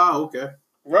 Okay.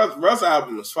 Russ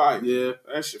album is fire. Yeah.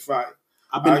 That shit fire.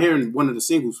 I've been hearing one of the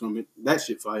singles from it. That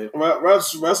shit fire.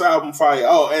 Russ album fire.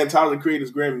 Oh, and Tyler the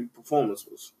Creator's Grammy performance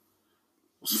was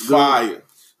fire.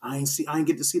 I ain't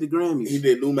get to see the Grammys. He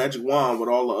did New Magic Wand with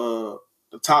all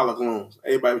the Tyler clones.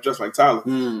 Everybody was just like Tyler.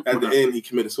 At the end, he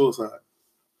committed suicide.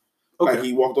 Okay. Like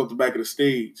he walked off the back of the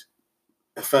stage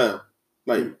and fell.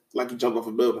 Like he jumped off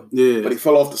a building. Yeah. But he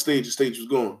fell off the stage was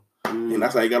gone. And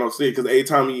that's how he got on stage. Because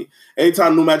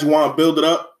anytime New Magic Wand built it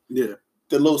up, the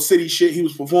little city shit he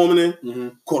was performing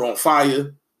in caught on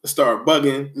fire, started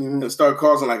bugging, and started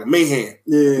causing like a mayhem.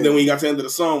 Yeah. And then when he got to the end of the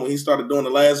song, when he started doing the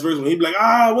last verse, when he'd be like,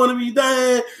 I want to be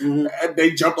dead, and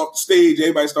they jumped off the stage,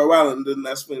 everybody started wilding, and then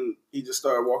that's when he just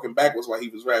started walking backwards while he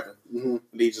was rapping. And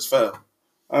he just fell.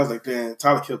 I was like, damn,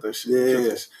 Tyler killed that shit.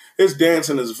 Yeah. His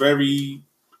dancing is very...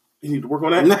 You need to work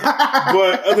on that.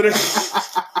 But other than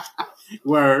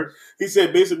Word. He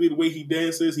said basically the way he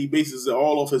dances, he bases it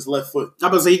all off his left foot. I'm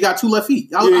about to say he got 2 left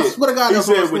feet. I swear to God, he that's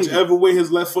what I said was whichever way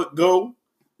his left foot go,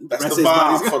 that's the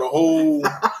vibe for the whole.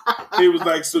 He was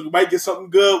like, so you might get something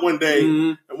good one day,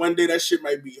 and one day that shit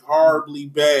might be horribly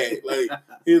bad. Like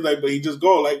he was like, but he just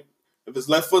go like if his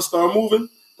left foot start moving,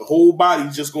 the whole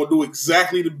body's just gonna do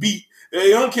exactly the beat. And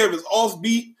you don't care if it's off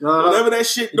beat, whatever that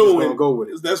shit doing, go with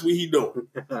it. That's what he doing.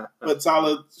 But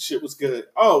Tyler shit was good.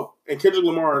 Oh, and Kendrick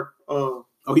Lamar.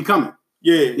 He coming.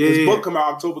 Yeah, his book come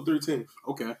out October 13th.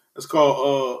 Okay, it's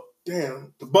called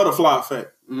The Butterfly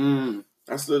Effect.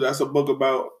 That's a book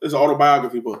about. It's an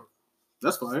autobiography book.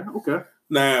 That's fine. Okay.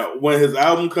 Now, when his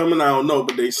album coming, I don't know,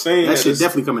 but they saying that shit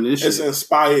definitely coming in this It's shit.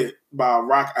 Inspired by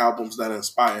rock albums that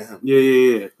inspire him.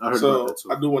 Yeah. I heard about that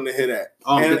too. I do want to hear that.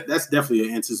 And that's definitely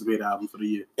an anticipated album for the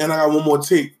year. And I got one more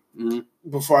take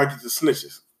before I get to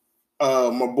snitches.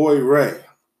 My boy Ray,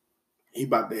 he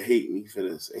about to hate me for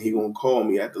this, and he gonna call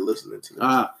me after listening to this.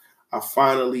 I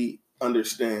finally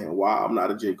understand why I'm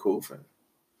not a J. Cole fan.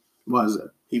 Why is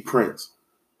that? He Prince.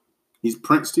 He's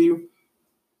Prince to you?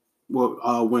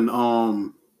 Well, when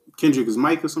Kendrick is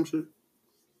Mike or some shit?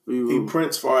 He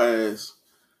Prince far as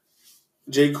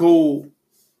J. Cole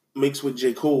makes what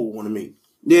J. Cole want to make.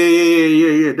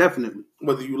 Yeah, definitely.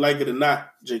 Whether you like it or not,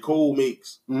 J. Cole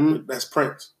makes. That's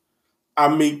Prince. I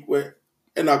make what,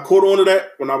 and I caught on to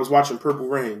that when I was watching Purple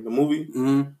Rain, the movie.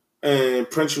 And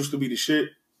Prince used to be the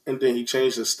shit, and then he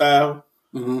changed his style,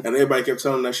 and everybody kept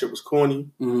telling him that shit was corny.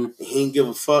 And he didn't give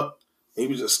a fuck. He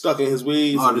was just stuck in his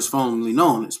ways. Artists formerly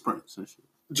known as Prince and shit.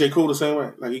 J. Cole the same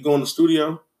way. Like he go in the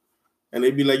studio, and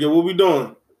they be like, "Yo, what we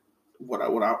doing?" What I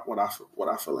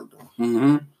feel like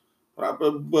doing. But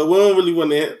we don't really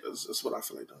want to hit. That's what I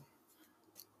feel like doing.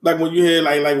 Like when you hear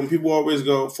like when people always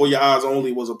go, "For Your Eyes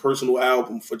Only" was a personal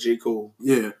album for J. Cole.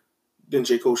 Yeah. Then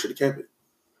J. Cole should have kept it.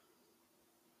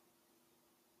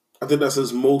 I think that's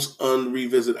his most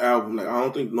unrevisited album. Like I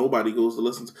don't think nobody goes to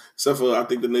listen to, except for I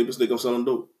think the neighbors think I'm selling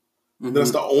dope.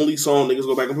 That's the only song niggas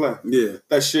go back and play. Yeah.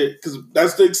 That shit, because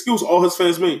that's the excuse all his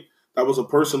fans make. That was a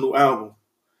personal album.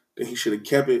 Then he should have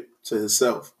kept it to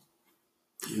himself.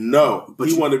 No. But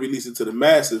he wanted to release it to the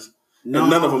masses, and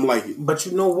none of them like it. But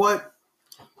you know what?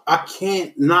 I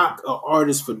can't knock an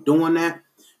artist for doing that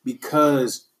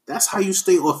because that's how you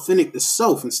stay authentic to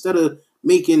self instead of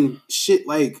making shit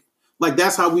like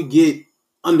that's how we get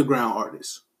underground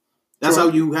artists. That's how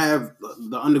you have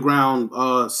the underground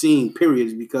scene,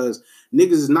 period, because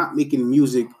niggas is not making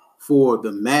music for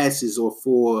the masses or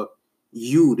for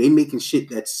you. They making shit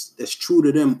that's true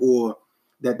to them or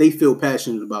that they feel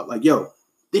passionate about. Like, yo,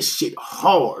 this shit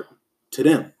hard to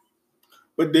them.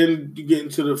 But then you get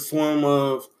into the form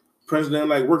of Prince didn't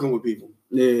like working with people.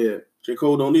 Yeah. J.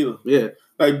 Cole don't either. Yeah.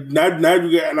 Like, now you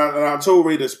get, and I told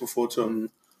Ray this before too.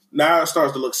 Now it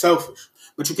starts to look selfish.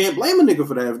 But you can't blame a nigga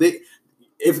for that.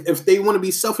 If they want to be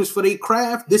selfish for their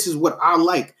craft, this is what I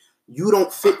like. You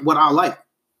don't fit what I like.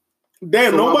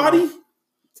 Damn, so nobody?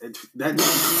 That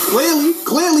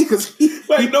clearly, because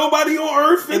nobody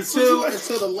on earth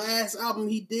until the last album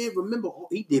he did. Remember,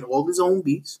 he did all his own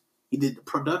beats. He did the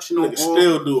production on all.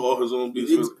 Still do all his own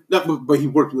beats. But he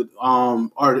worked with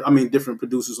different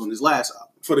producers on his last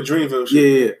album for the Dreamville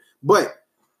shit. Yeah. But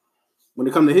when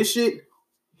it comes to his shit,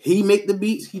 he make the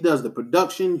beats. He does the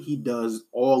production. He does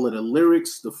all of the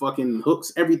lyrics, the fucking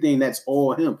hooks, everything. That's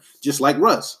all him. Just like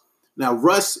Russ. Now,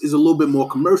 Russ is a little bit more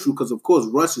commercial because, of course,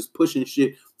 Russ is pushing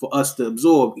shit for us to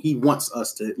absorb. He wants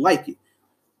us to like it.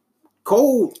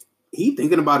 Cole, he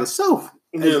thinking about himself.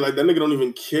 Yeah, like that nigga don't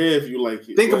even care if you like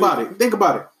it. Think about it.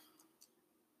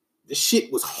 The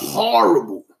shit was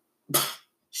horrible.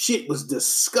 Shit was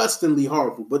disgustingly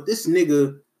horrible. But this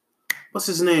nigga, what's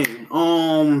his name?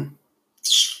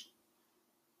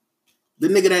 The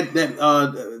nigga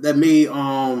that made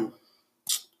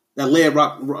that led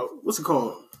rock. What's it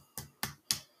called?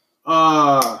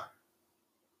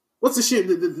 What's the shit?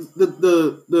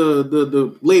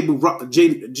 The label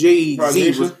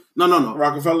Jay-Z was no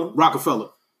Rockefeller.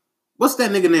 What's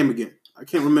that nigga name again? I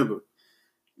can't remember.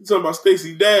 You talking about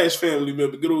Stacey Dash family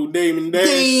member, good old Dame Dash.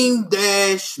 Dame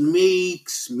Dash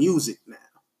makes music now.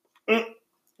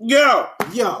 Yo.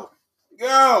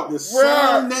 The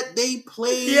song that they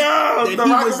played. The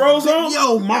Rock and Roll song?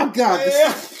 Yo, my God.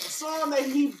 The song that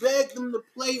he begged them to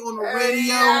play on the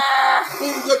radio.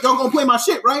 Y'all gonna play my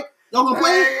shit, right? Y'all gonna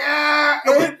play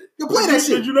it? You'll play that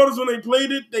shit. Did you notice when they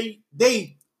played it?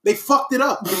 They fucked it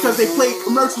up because they played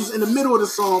commercials in the middle of the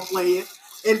song playing.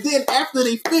 And then after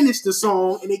they finished the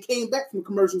song and they came back from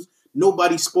commercials,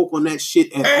 nobody spoke on that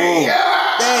shit at all.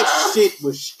 That shit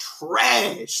was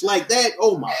trash. Like that,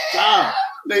 oh my God.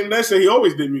 Dame Dash said he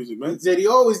always did music, man. He said he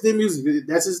always did music.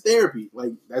 That's his therapy.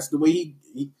 Like that's the way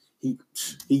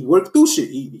he worked through shit.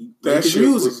 He that shit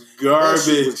music. Was garbage.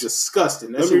 That shit was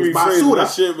disgusting. That Let shit me was rephrase. basura.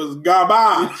 That shit was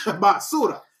garbage.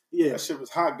 Basura. Yeah, that shit was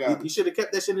hot garbage. He should have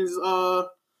kept that shit in his.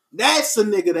 That's a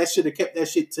nigga that should have kept that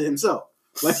shit to himself.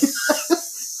 Like,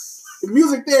 if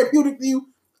music therapeutic to you,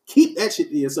 keep that shit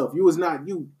to yourself. You was not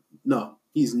you. No,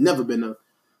 he's never been an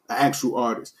actual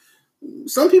artist.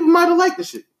 Some people might have liked the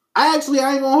shit. I ain't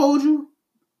gonna hold you.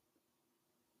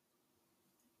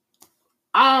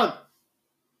 I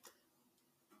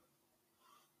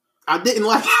didn't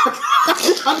like.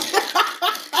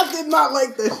 I did not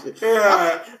like that shit.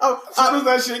 Yeah, as soon as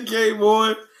that shit came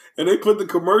on and they put the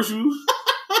commercials,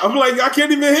 I'm like, I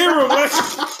can't even hear him. Like,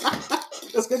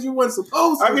 that's because you weren't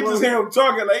supposed to. I can just hear him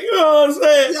talking, like, you know what I'm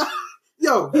saying?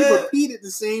 Yo, he repeated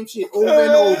the same shit over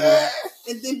and over,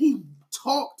 and then he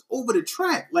talked over the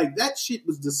track. Like that shit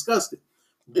was disgusting.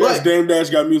 Yes, Dame Dash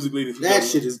got music leaders. That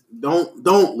shit is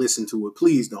don't listen to it.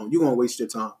 Please don't. You're gonna waste your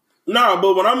time. Nah,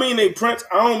 but when I mean they Prince,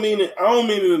 I don't mean it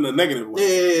in a negative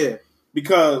way. Yeah.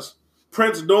 Because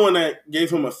Prince doing that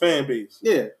gave him a fan base.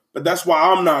 Yeah. But that's why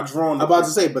I'm not drawn to I'm about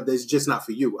Prince. to say, but it's just not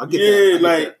for you. I get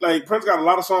that. Like Prince got a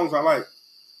lot of songs I like.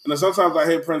 And then sometimes I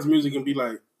hear Prince music and be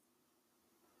like,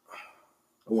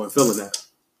 I wasn't feeling that.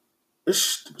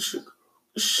 This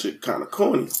shit kind of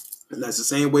corny. And that's the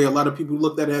same way a lot of people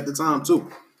looked at it at the time too.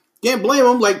 Can't blame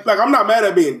them. Like I'm not mad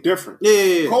at being different.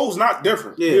 Yeah. Cole's not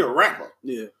different. Yeah. He's a rapper.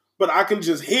 Yeah. But I can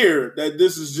just hear that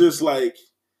this is just like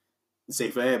it's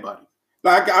safe for everybody.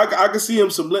 Like I can see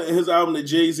him submitting his album to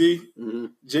Jay-Z,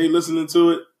 Jay listening to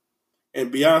it,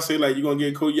 and Beyonce like, you gonna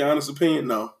get Cole your honest opinion?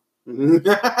 No.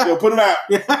 Yo, put it out.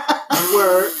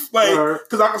 Word. Like,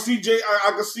 because I can see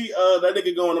I can see that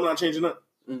nigga going, I'm not changing nothing.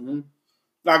 Mm-hmm.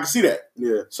 I can see that.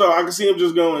 Yeah. So I can see him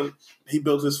just going, he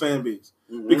built his fan base.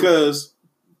 Mm-hmm. Because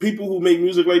people who make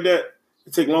music like that,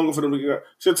 it take longer for them to get out.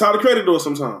 Shit, Tyler Creator do it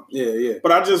sometimes. Yeah.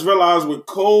 But I just realized with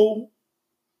Cole,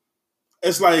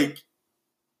 it's like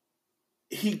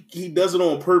he does it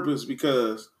on purpose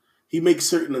because he makes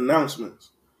certain announcements.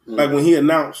 Mm-hmm. Like when he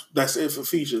announced, that's it for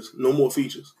features, no more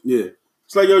features. Yeah.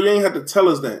 It's like, yo, you ain't have to tell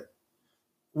us that.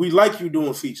 We like you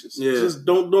doing features. Yeah. Just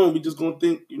don't do them. We just gonna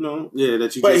think, you know. Yeah,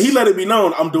 that you. But he let it be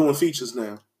known, I'm doing features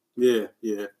now. Yeah.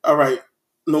 All right,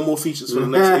 no more features for the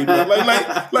next 8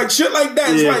 months. Like shit like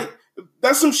that. It's like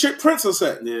that's some shit Prince will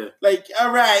say. Yeah. Like,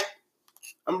 all right,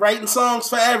 I'm writing songs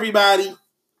for everybody.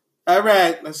 All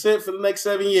right, that's it for the next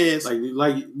 7 years.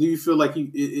 Like, do you feel like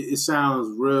it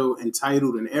sounds real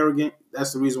entitled and arrogant?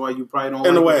 That's the reason why you probably don't.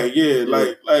 In a way, yeah.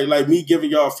 Like me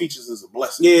giving y'all features is a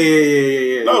blessing.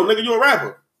 Yeah. No, nigga, you a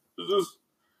rapper. Just,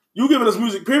 you giving us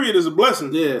music, period, is a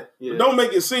blessing. Yeah. Don't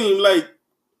make it seem like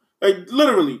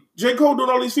literally, J. Cole doing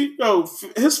all these features. Yo,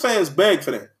 his fans beg for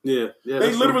that. Yeah.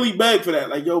 They literally beg for that.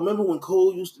 Like, yo, remember when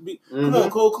Cole used to be? Come on,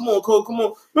 Cole. Come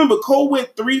on. Remember, Cole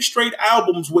went 3 straight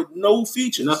albums with no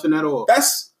features. Nothing at all.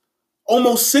 That's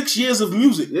almost 6 years of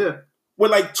music. Yeah. With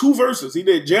like 2 verses. He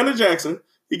did Janet Jackson.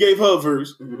 He gave her a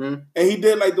verse. Mm-hmm. And he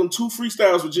did like them 2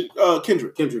 freestyles with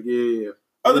Kendrick. Yeah.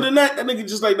 Other than that nigga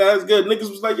just like, that's good.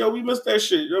 Niggas was like, yo, we missed that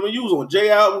shit. I mean, you was on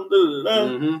J album.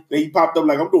 Mm-hmm. Then he popped up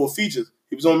like, I'm doing features.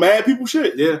 He was on Mad People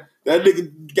shit. Yeah. That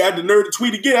nigga got the nerve to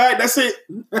tweet again. All right, that's it.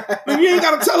 Nigga, you ain't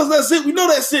got to tell us that's it. We know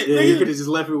that's it. Yeah, nigga. you could have just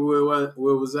left it where it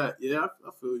was at. Yeah,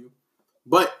 I feel you.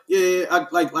 But, yeah,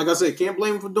 like I said, can't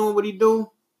blame him for doing what he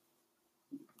do.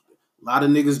 A lot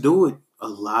of niggas do it.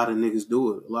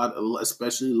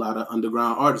 Especially a lot of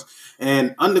underground artists.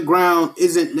 And underground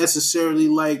isn't necessarily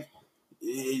like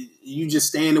you just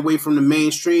staying away from the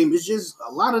mainstream. It's just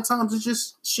a lot of times it's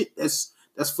just shit that's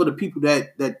for the people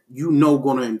that you know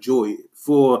gonna enjoy it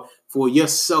for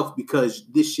yourself because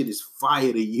this shit is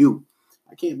fire to you.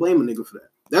 I can't blame a nigga for that.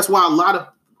 That's why a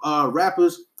lot of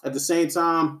rappers at the same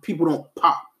time people don't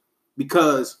pop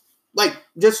because like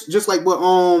just like what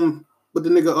the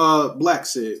nigga Black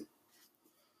said.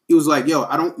 He was like, yo,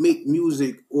 I don't make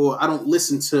music or I don't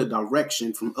listen to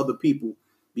direction from other people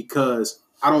because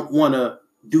I don't want to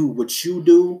do what you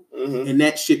do and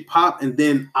that shit pop and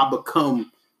then I become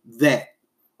that.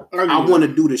 I want to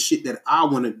do the shit that I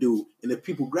want to do. And if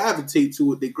people gravitate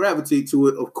to it, they gravitate to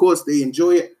it. Of course, they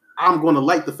enjoy it. I'm going to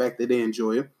like the fact that they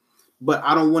enjoy it. But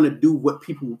I don't want to do what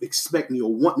people expect me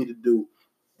or want me to do.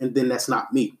 And then that's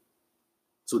not me.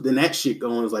 So then that shit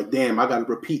going is like, damn, I got to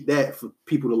repeat that for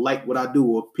people to like what I do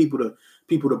or people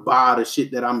to buy the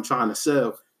shit that I'm trying to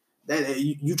sell. That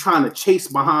you trying to chase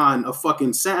behind a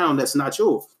fucking sound that's not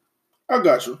yours. I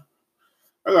got you.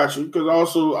 Because I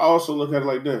also look at it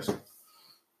like this.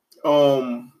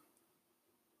 You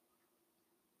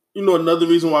know, another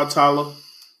reason why Tyler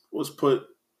was put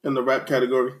in the rap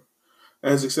category.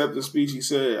 In his acceptance speech, he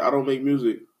said, "I don't make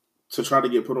music to try to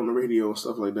get put on the radio and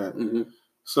stuff like that." Mm-hmm.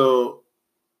 So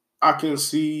I can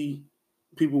see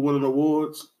people winning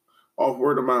awards off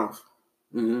word of mouth.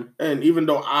 Mm-hmm. And even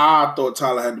though I thought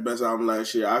Tyler had the best album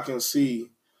last year, I can see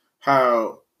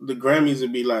how the Grammys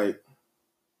would be like,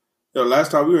 yo,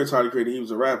 last time we heard Tyler Creator, he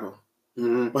was a rapper.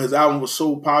 Mm-hmm. But his album was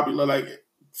so popular. Like, as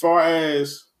far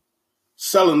as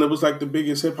selling, it was like the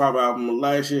biggest hip-hop album of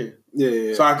last year.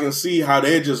 Yeah. So I can see how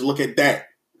they just look at that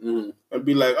Mm-hmm. and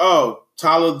be like, oh,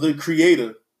 Tyler the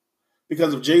Creator.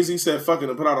 Because if Jay-Z said fucking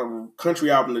and put out a country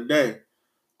album today,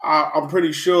 I'm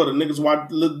pretty sure the niggas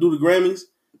do the Grammys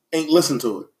ain't listen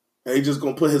to it. And he just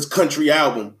gonna put his country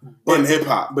album in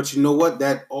hip-hop. But you know what?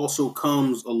 That also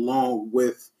comes along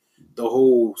with the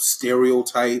whole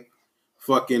stereotype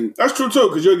fucking... That's true too,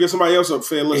 because you'll get somebody else a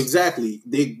fair listen. Exactly.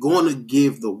 They're going to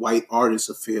give the white artists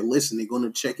a fair listen. They're going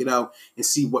to check it out and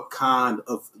see what kind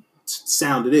of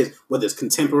sound it is. Whether it's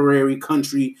contemporary,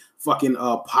 country, fucking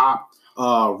pop,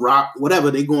 rock, whatever.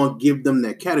 They're going to give them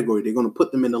that category. They're going to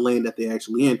put them in the lane that they're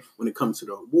actually in when it comes to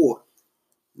the award.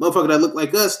 Motherfucker that look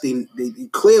like us, they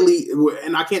clearly,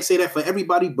 and I can't say that for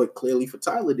everybody, but clearly for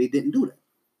Tyler, they didn't do that.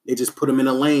 They just put him in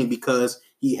a lane because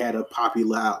he had a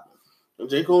popular album. And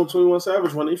J. Cole and 21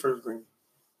 Savage won their first Grammy.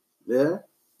 Yeah.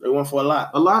 They won for a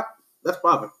lot. A lot? That's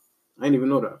popping. I didn't even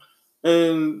know that.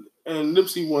 And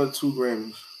Nipsey won 2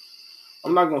 Grammys.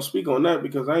 I'm not going to speak on that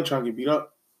because I ain't trying to get beat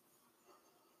up.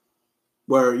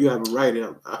 Where you have a right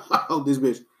up. Oh, this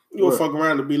bitch. You gonna fuck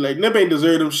around to be like, Nip ain't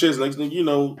deserve them shits. Next thing you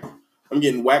know, I'm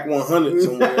getting whack 100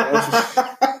 somewhere.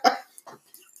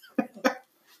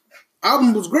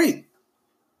 Album was great,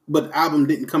 but the album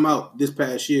didn't come out this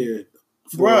past year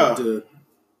for it to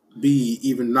be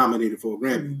even nominated for a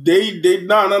Grammy.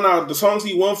 No. The songs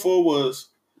he won for was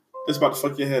this about to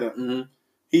fuck your head up. Mm-hmm.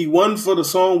 He won for the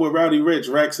song with Rowdy Rich,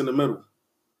 Racks in the Middle.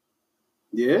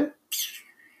 Yeah.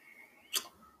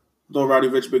 Though Rowdy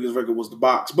Rich's biggest record was The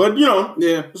Box, but yeah,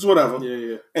 it's whatever.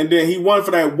 Yeah. And then he won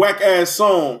for that whack ass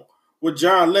song with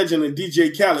John Legend and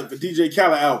DJ Khaled, the DJ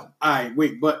Khaled album. All right,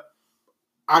 wait, but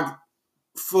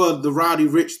for the Rowdy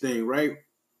Rich thing, right?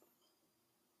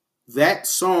 That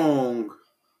song,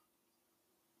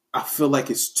 I feel like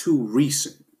it's too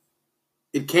recent.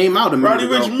 It came out a minute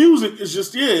ago. Rowdy Rich music is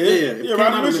just Yeah.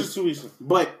 Rowdy Rich is too recent.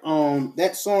 But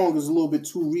that song is a little bit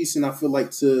too recent. I feel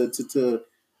like to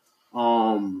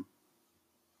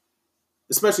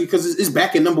especially because it's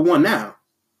back at number 1 now.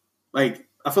 Like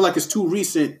I feel like it's too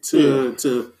recent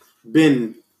to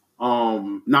been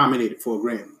nominated for a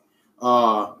Grammy.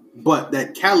 But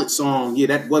that Khaled song,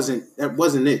 that wasn't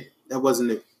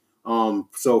it.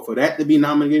 So for that to be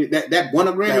nominated, that won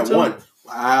a Grammy. That won.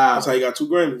 Wow, that's how you got 2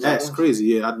 Grammys. That's crazy.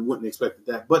 Yeah, I wouldn't expect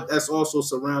that. But that's also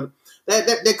surrounded.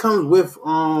 That comes with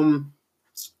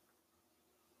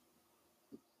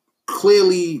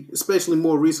clearly, especially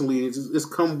more recently, it's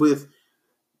come with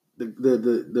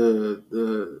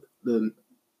the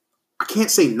I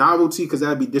can't say novelty because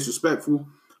that'd be disrespectful,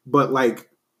 but like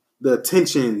the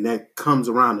attention that comes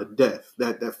around a death,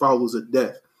 that follows a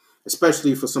death,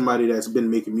 especially for somebody that's been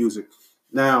making music.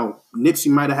 Now, Nipsey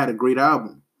might have had a great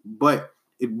album, but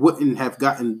it wouldn't have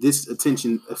gotten this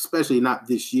attention, especially not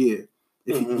this year,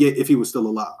 if he was still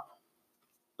alive.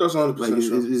 That's 100%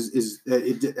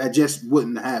 true. That just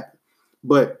wouldn't happen.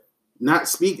 But not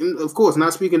speaking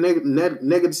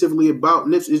negatively about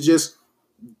Nipsey, it's just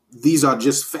these are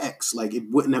just facts. Like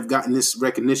it wouldn't have gotten this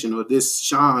recognition or this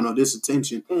shine or this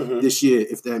attention this year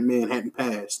if that man hadn't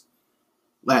passed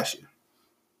last year.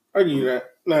 I give you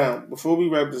that. Now, before we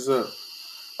wrap this up,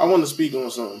 I want to speak on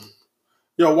something.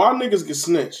 Yo, why niggas get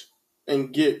snitched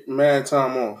and get mad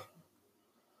time off?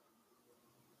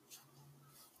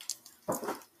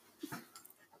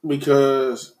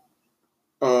 Because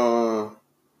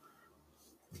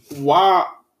why,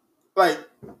 like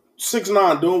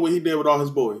 6ix9ine doing what he did with all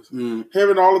his boys,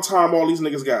 hearing all the time all these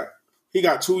niggas got. He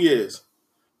got 2 years,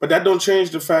 but that don't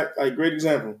change the fact. Like great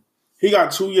example, he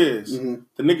got 2 years. The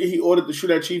nigga he ordered to shoot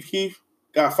at Chief Keef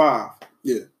got 5.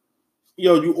 Yeah,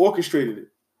 yo, you orchestrated it.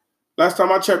 Last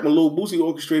time I checked, when Lil Boosie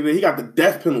orchestrated it, he got the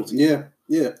death penalty. Yeah.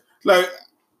 Like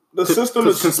the system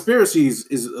is conspiracies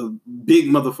is a big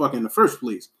motherfucker in the first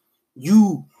place.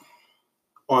 You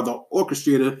are the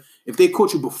orchestrator. If they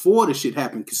caught you before the shit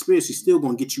happened, conspiracy still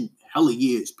gonna get you hella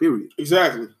years, period.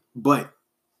 Exactly. But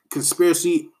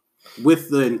conspiracy with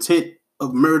the intent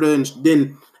of murder and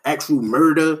then actual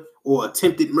murder or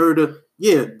attempted murder,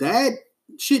 that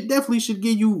shit definitely should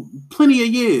give you plenty of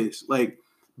years. Like,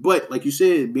 but like you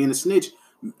said, being a snitch,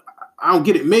 I don't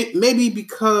get it. Maybe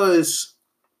because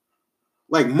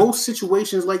like most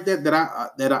situations like that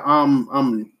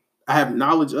I'm I have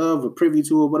knowledge of or privy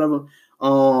to or whatever.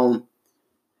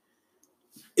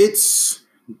 It's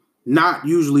not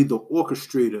usually the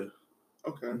orchestrator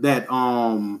that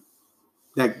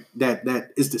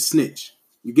is the snitch.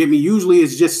 You get me? Usually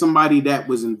it's just somebody that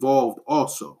was involved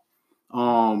also.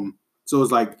 So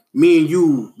it's like me and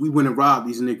you, we went and robbed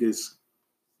these niggas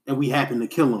and we happened to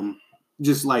kill them.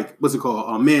 Just like, what's it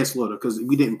called? Manslaughter, because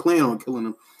we didn't plan on killing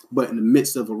them, but in the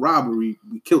midst of a robbery,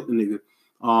 we killed the nigga.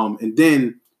 And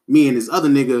then me and this other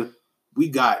nigga, we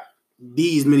got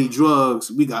these many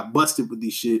drugs, we got busted with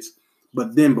these shits.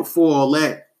 But then before all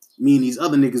that, me and these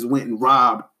other niggas went and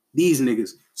robbed these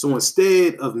niggas. So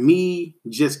instead of me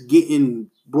just getting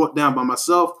brought down by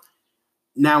myself,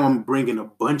 now I'm bringing a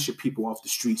bunch of people off the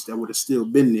streets that would have still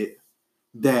been there.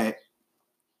 That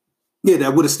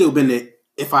would have still been there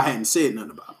if I hadn't said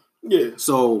nothing about it. Yeah.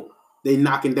 So they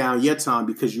knocking down your time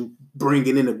because you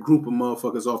bringing in a group of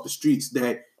motherfuckers off the streets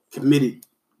that committed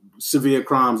severe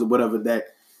crimes or whatever that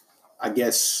I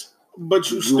guess.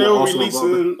 But you still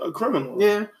releasing a criminal.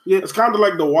 Yeah. It's kind of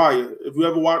like The Wire. If you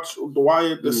ever watch The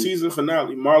Wire, the season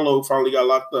finale, Marlo finally got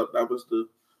locked up. That was the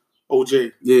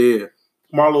OJ. Yeah.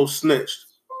 Marlo snitched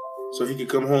so he could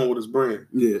come home with his bread.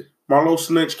 Yeah. Marlo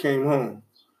snitched, came home.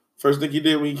 First thing he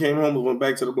did when he came home was went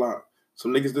back to the block.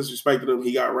 Some niggas disrespected him.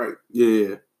 He got right.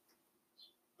 Yeah.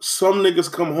 Some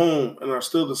niggas come home and are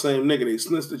still the same nigga. They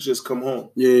snitched to just come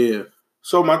home. Yeah.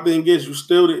 So my thing is, you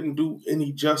still didn't do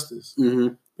any justice.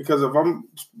 Mm-hmm. Because if I'm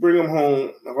bringing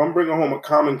home a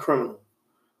common criminal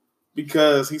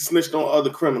because he snitched on other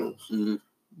criminals,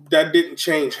 that didn't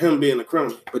change him being a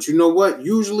criminal. But you know what?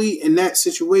 Usually in that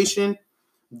situation,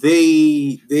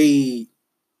 they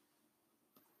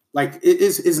like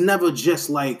it's never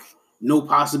just like no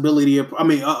possibility of. I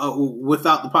mean,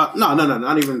 without the no,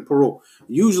 not even parole.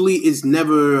 Usually, it's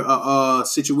never a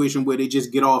situation where they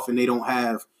just get off and they don't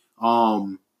have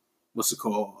what's it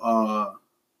called?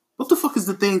 What the fuck is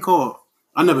the thing called?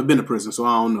 I've never been to prison, so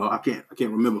I don't know. I can't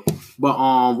remember.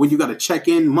 But when you got to check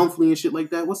in monthly and shit like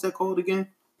that, what's that called again?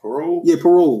 Parole. Yeah,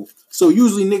 parole. So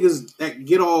usually niggas that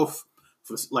get off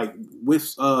for like with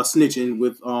snitching,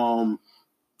 with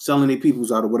selling their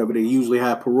peoples out or whatever, they usually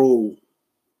have parole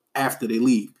after they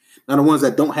leave. Now the ones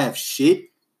that don't have shit,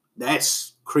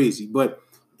 that's crazy. But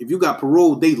if you got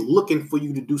parole, they looking for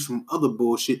you to do some other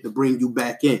bullshit to bring you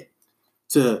back in,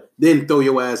 to then throw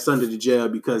your ass under the jail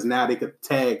because now they could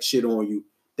tag shit on you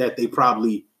that they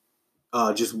probably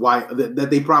that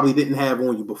they probably didn't have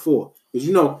on you before. Because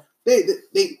you know they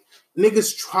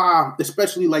niggas try,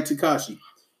 especially like Tekashi,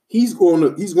 he's going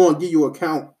to give you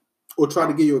account or try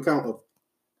to give you account of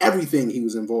everything he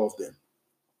was involved in,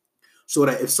 so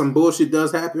that if some bullshit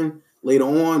does happen later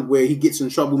on where he gets in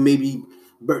trouble, maybe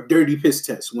dirty piss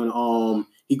test when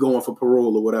he going for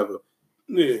parole or whatever,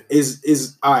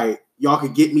 is all right. Y'all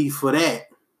could get me for that,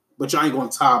 but y'all ain't gonna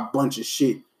tie a bunch of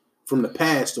shit from the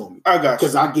past on me. I got you.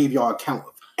 Because I gave y'all account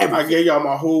of everything. I gave y'all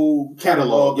my whole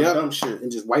catalog of dumb shit.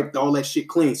 And just wiped all that shit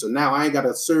clean. So now I ain't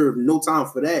gotta serve no time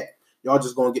for that. Y'all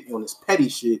just gonna get me on this petty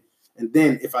shit. And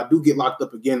then if I do get locked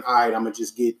up again, all right, I'm gonna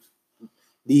just get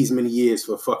these many years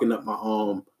for fucking up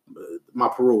my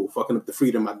parole, fucking up the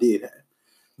freedom I did have.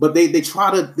 But they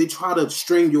try to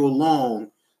string you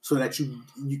along so that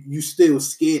you still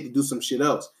scared to do some shit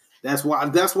else. That's why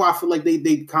I feel like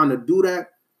they kind of do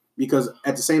that, because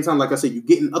at the same time, like I said, you're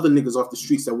getting other niggas off the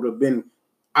streets that would have been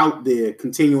out there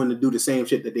continuing to do the same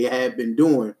shit that they had been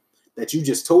doing that you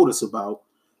just told us about.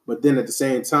 But then at the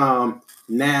same time,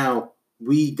 now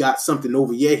we got something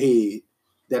over your head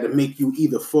that'll make you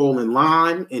either fall in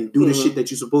line and do the shit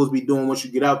that you're supposed to be doing once you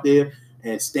get out there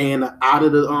and stand out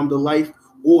of the life.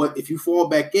 Or if you fall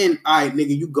back in, all right,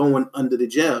 nigga, you going under the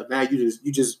jail. Now you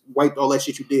just wiped all that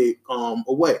shit you did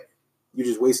away. You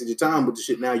just wasted your time with the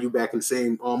shit. Now you back in the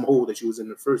same hole that you was in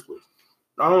the first place.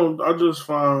 I just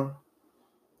find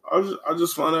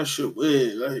that shit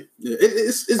weird. Like, yeah,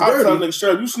 it's dirty. I tell niggas,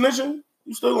 straight, you snitching,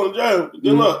 you still going to jail.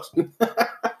 Good luck.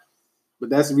 But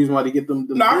that's the reason why they get them.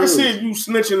 I can see if you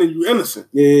snitching and you innocent.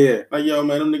 Yeah. Like, yo,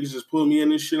 man, them niggas just pulled me in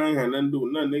this shit. I ain't had nothing to do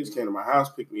with nothing. Niggas came to my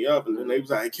house, picked me up, and then they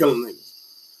was out here killing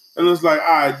niggas. And it's like, all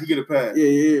right, you get a pass.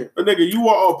 Yeah. But nigga, you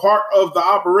are a part of the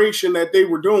operation that they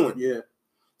were doing. Yeah.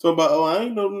 So about, I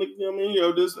ain't no nigga. I mean,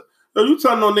 you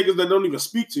telling no niggas that don't even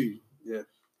speak to you. Yeah.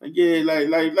 Like, yeah,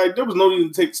 like there was no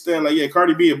need to take the stand. Like, yeah,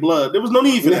 Cardi B a blood. There was no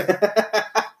need for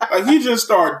that. Like, he just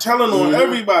started telling on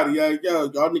everybody. Like, yo,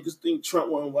 y'all niggas think Trump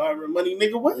want wire money,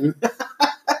 nigga. What?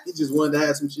 He just wanted to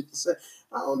have some shit to say.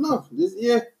 I don't know.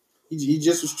 He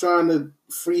just was trying to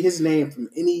free his name from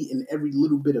any and every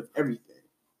little bit of everything.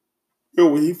 Yo,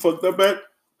 when he fucked up at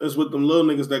is with them little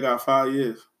niggas that got 5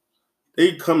 years.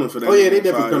 They coming for that. Oh yeah, they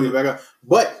definitely coming back up.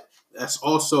 But that's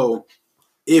also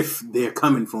if they're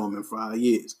coming from in 5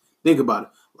 years. Think about it.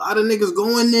 A lot of niggas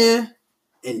go in there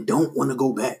and don't want to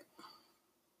go back.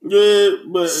 Yeah,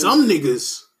 but some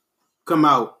niggas come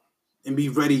out and be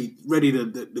ready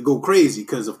to go crazy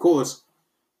because, of course,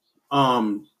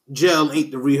 jail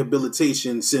ain't the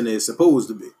rehabilitation center it's supposed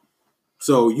to be.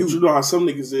 So you know how some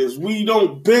niggas is. We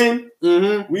don't bend,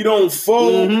 mm-hmm. we don't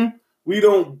fold, mm-hmm. we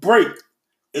don't break.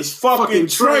 It's fucking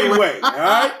Treyway, all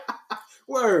right?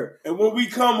 Word. And when we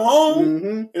come home,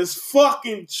 mm-hmm. it's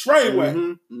fucking Treyway.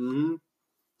 Mm-hmm. Mm-hmm.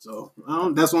 So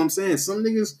that's what I'm saying. Some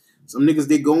niggas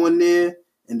they go in there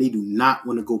and they do not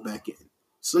want to go back in.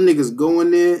 Some niggas go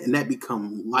in there and that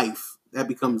becomes life. That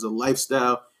becomes a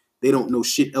lifestyle. They don't know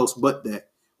shit else but that.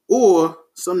 Or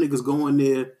some niggas go in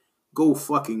there, go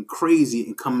fucking crazy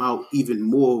and come out even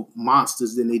more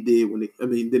monsters than they did when they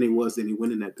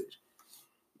went in that bitch.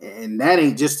 And that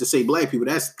ain't just to say black people.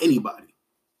 That's anybody.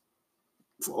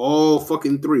 For all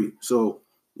fucking three. So,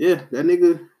 yeah, that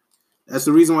nigga, that's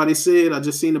the reason why they said, I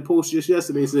just seen the post just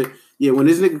yesterday, said, yeah, when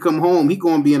this nigga come home, he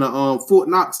gonna be in a Fort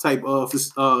Knox type of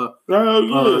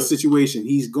situation.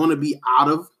 He's gonna be out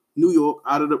of New York,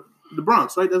 out of the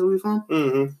Bronx, right? That's where he's from?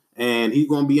 Mm-hmm. And he's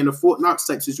gonna be in a Fort Knox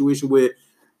type situation where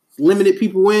limited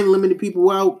people in, limited people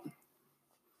out.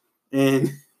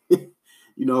 And,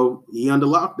 he under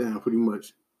lockdown pretty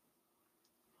much.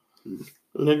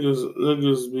 Niggas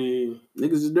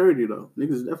is dirty though.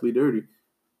 Niggas is definitely dirty.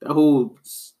 That whole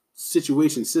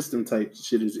situation system type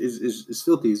shit is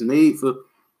filthy. It's made for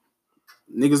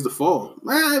niggas to fall.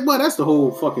 Man, but that's the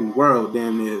whole fucking world,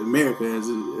 damn near America as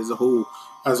a whole.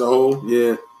 As a whole,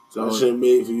 yeah. So that shit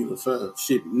made for you to fail.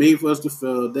 Shit made for us to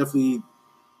fail. Definitely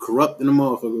corrupt in the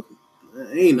motherfucker.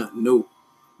 Ain't nothing new,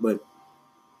 but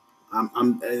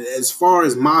I'm as far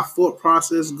as my thought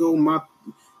process go,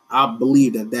 I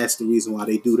believe that that's the reason why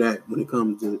they do that when it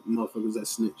comes to motherfuckers that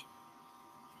snitch.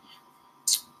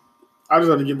 I just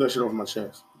had to get that shit off my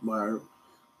chest. Word.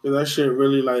 That shit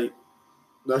really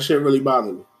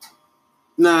bothered me.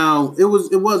 Now, it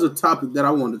was a topic that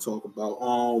I wanted to talk about.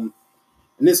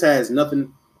 And this has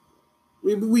nothing.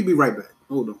 We be right back.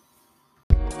 Hold on.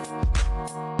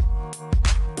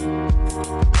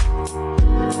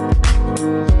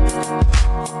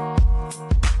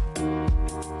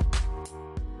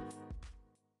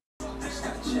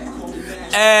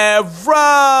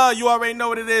 Era, you already know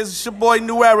what it is. It's your boy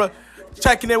New Era,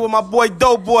 checking in with my boy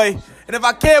Dope Boy. And if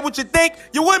I cared what you think,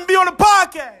 you wouldn't be on the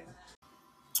podcast.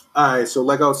 All right, so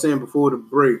like I was saying before the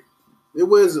break, it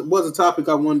was a topic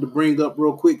I wanted to bring up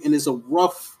real quick, and it's a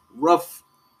rough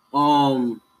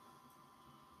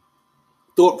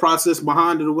thought process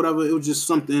behind it or whatever. It was just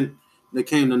something that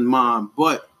came to mind.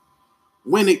 But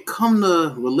when it comes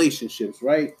to relationships,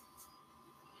 right?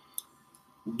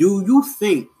 Do you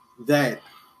think that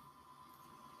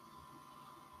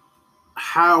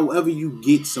however you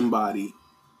get somebody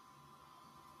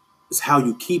is how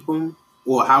you keep them,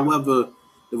 or however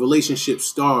the relationship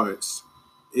starts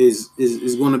is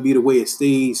going to be the way it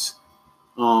stays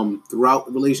throughout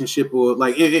the relationship? Or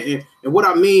like, and what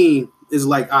I mean is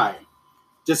like, all right,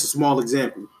 just a small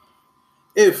example.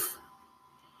 If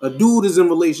a dude is in a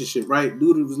relationship, right?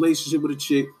 Dude in a relationship with a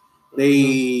chick,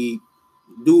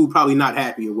 dude probably not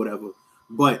happy or whatever,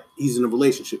 but he's in a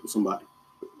relationship with somebody.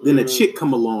 Then a chick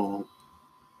come along,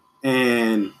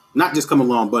 and not just come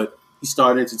along, but he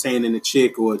started entertaining the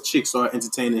chick, or a chick started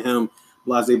entertaining him,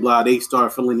 blah, blah, blah. They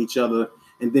start feeling each other,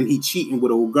 and then he cheating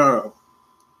with old girl.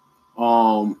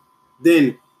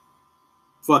 Then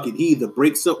fuck it, he either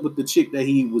breaks up with the chick that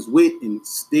he was with and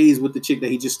stays with the chick that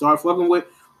he just started fucking with,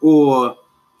 or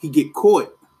he get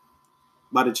caught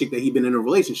by the chick that he been in a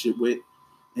relationship with,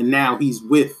 and now he's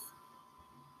with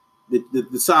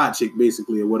the side chick,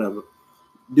 basically, or whatever.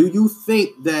 Do you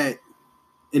think that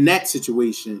in that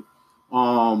situation,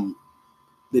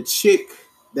 the chick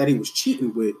that he was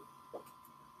cheating with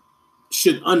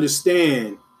should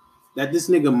understand that this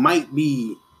nigga might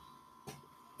be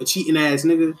a cheating ass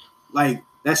nigga? Like,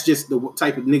 that's just the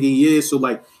type of nigga he is. So,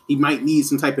 like, he might need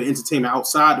some type of entertainment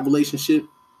outside the relationship.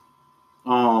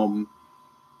 Like,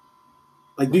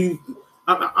 do you?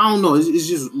 I don't know. It's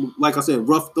just, like I said,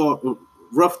 rough thought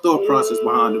process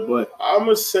behind it. But I'm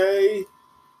gonna say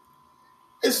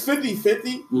it's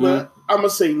 50-50, but I'm gonna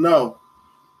say no,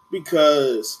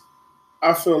 because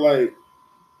I feel like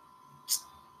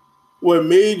what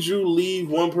made you leave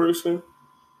one person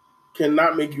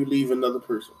cannot make you leave another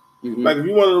person. Mm-hmm. Like, if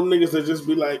you one of them niggas that just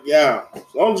be like, yeah, as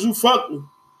long as you fuck me,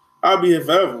 I'll be here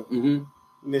forever. Mm-hmm.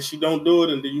 And then she don't do it,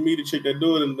 and then you meet a chick that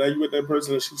do it, and now you with that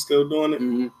person and she's still doing it,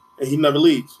 and he never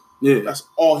leaves. Yeah, that's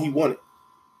all he wanted.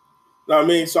 Know what I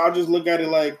mean? So I just look at it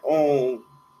like,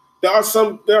 there are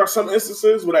some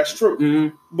instances where that's true,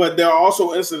 Mm-hmm. but there are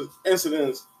also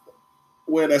incidents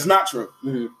where that's not true.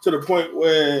 Mm-hmm. To the point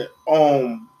where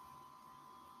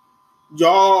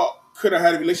y'all could have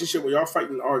had a relationship where y'all fight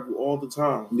and argue all the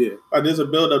time. Yeah. Like there's a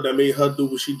buildup that made her do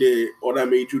what she did, or that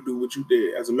made you do what you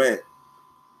did as a man,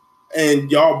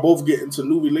 and y'all both get into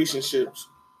new relationships,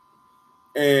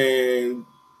 and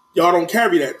y'all don't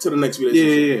carry that to the next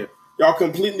relationship. Yeah. Y'all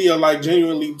completely are like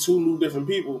genuinely two new different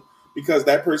people because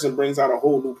that person brings out a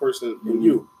whole new person in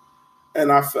you.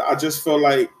 And I just feel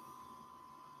like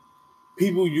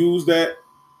people use that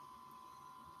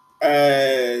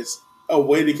as a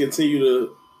way to continue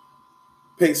to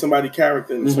paint somebody's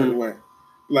character in a certain way.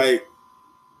 Like,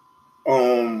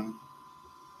 I'm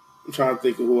trying to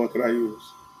think of who one could I use.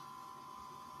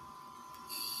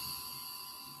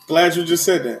 Glad you just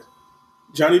said that.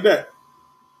 Johnny Depp.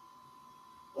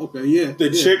 Okay, yeah. The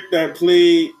chick that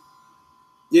played...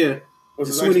 Yeah. What's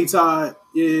his Sweeney name? Todd.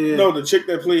 Yeah. No, the chick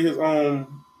that played his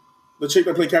the chick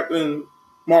that played Captain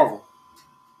Marvel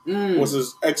was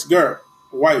his ex-girl,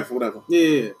 wife, whatever.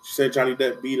 Yeah. She said Johnny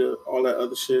Depp beat her, all that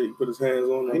other shit. He put his hands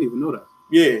on her. I didn't even know that.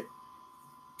 Yeah.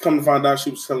 Come to find out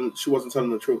she wasn't telling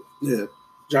the truth. Yeah.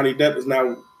 Johnny Depp is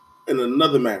now in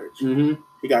another marriage. Mm-hmm.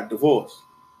 He got divorced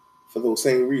for those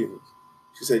same reasons.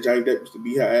 She said Johnny Depp used to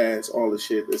beat her ass, all this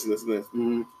shit, this and this and this.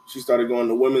 Mm-hmm. She started going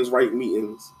to women's rights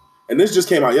meetings. And this just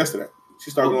came out yesterday.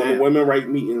 She started going to women's rights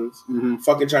meetings. Mm-hmm.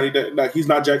 Fucking Johnny Depp. Like, he's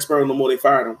not Jack Sparrow no more. They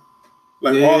fired him.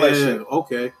 Like, all that shit.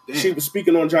 Okay. Damn. She was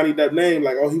speaking on Johnny Depp's name.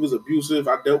 Like, oh, he was abusive.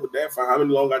 I dealt with that for how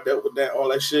many long I dealt with that. All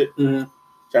that shit. Mm-hmm.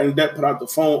 Johnny Depp put out the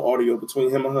phone audio between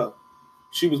him and her.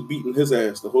 She was beating his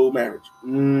ass the whole marriage.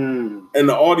 Mm. And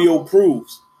the audio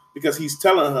proves, because he's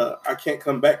telling her, I can't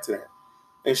come back to that.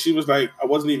 And she was like, I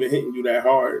wasn't even hitting you that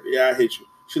hard. Yeah, I hit you.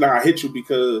 She's like, I hit you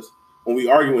because when we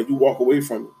arguing, you walk away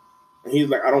from me. And he's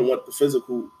like, I don't want the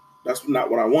physical. That's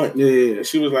not what I want. Yeah. And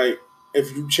she was like,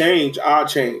 if you change, I'll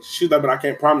change. She's like, but I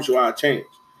can't promise you I'll change.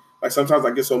 Like, sometimes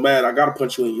I get so mad, I got to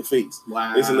punch you in your face.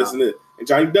 Wow. This and this and this. And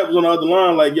Johnny Depp was on the other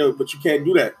line like, yo, but you can't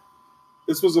do that.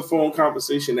 This was a phone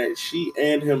conversation that she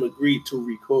and him agreed to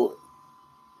record.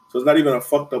 So it's not even a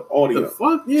fucked up audio. The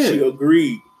fuck? Yeah. She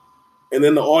agreed. And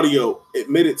then the audio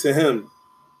admitted to him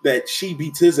that she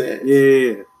beats his ass.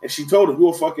 Yeah. And she told him, you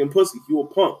a fucking pussy. You a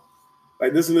punk.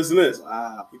 Like this and this and this.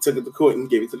 Wow. He took it to court and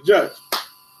gave it to the judge.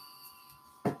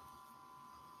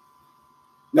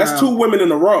 That's two women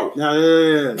in a row.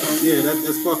 Yeah,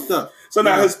 that's fucked up. So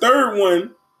now his third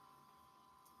one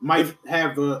might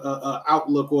have a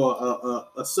outlook or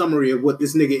a summary of what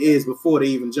this nigga is before they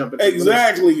even jump into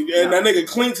exactly. And that nigga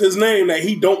clinks his name that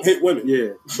he don't hit women. Yeah,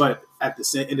 but at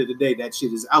the end of the day, that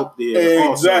shit is out there.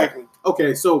 Exactly. Also.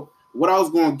 Okay, so what I was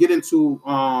going to get into,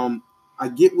 I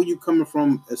get where you're coming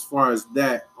from as far as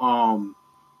that,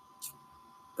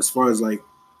 as far as like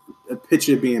a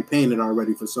picture being painted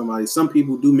already for somebody. Some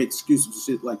people do make excuses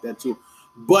for shit like that too.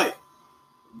 But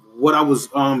what I was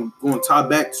going to tie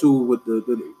back to with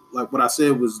the like what I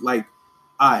said was like,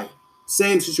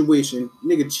 same situation,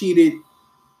 nigga cheated,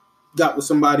 got with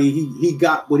somebody, he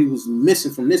got what he was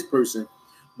missing from this person.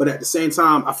 But at the same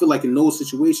time, I feel like in those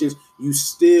situations, you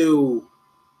still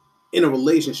in a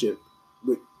relationship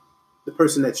with the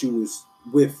person that you was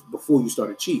with before you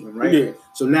started cheating, right? Yeah.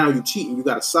 So now you cheating, you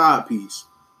got a side piece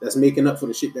that's making up for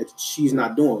the shit that she's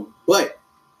not doing. But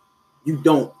you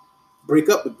don't break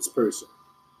up with this person.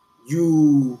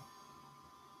 You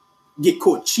get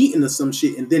caught cheating or some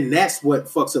shit, and then that's what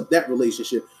fucks up that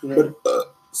relationship. Yeah. But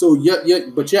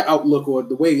but your outlook or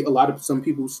the way a lot of some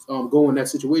people go in that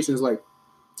situation is like,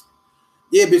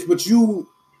 yeah, bitch, but you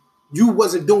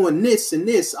wasn't doing this and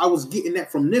this. I was getting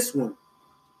that from this one.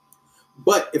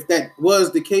 But if that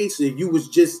was the case, if you was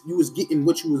getting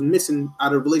what you was missing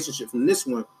out of the relationship from this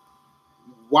one,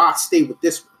 why stay with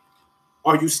this one?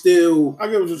 Are you still? I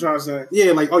get what you're trying to say.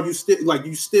 Yeah, like are you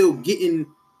still getting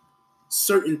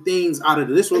certain things out of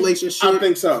this relationship? I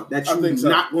think so. That you're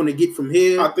not going to get from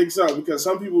here. I think so because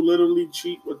some people literally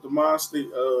cheat with the mind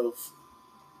state of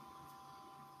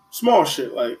small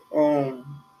shit, like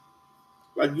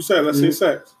you said. Let's say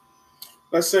sex.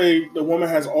 Let's say the woman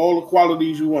has all the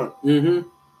qualities you want. Mm-hmm.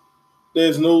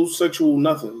 There's no sexual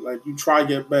nothing. Like you try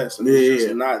your best and it's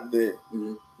just not there.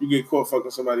 Mm-hmm. You get caught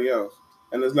fucking somebody else.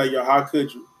 And it's like, yo, how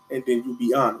could you? And then you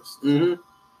be honest. Mm-hmm.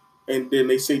 And then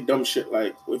they say dumb shit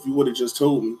like, well, if you would have just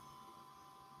told me.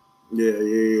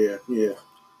 Yeah. If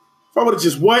I would have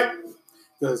just what?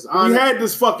 Because we had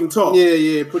this fucking talk.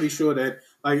 Yeah, pretty sure that.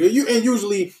 Like and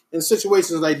usually in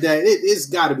situations like that, it's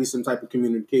got to be some type of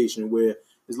communication where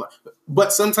it's like,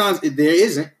 but sometimes there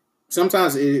isn't.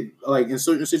 Sometimes like in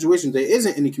certain situations there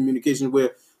isn't any communication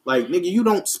where Like, nigga, you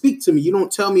don't speak to me. You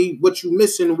don't tell me what you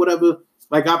missing or whatever.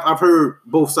 Like, I've heard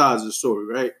both sides of the story,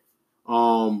 right?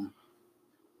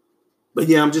 But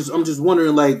yeah, I'm just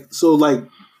wondering, like, so like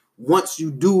once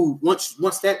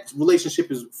that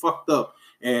relationship is fucked up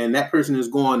and that person is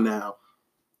gone now,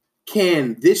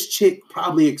 can this chick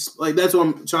probably like that's what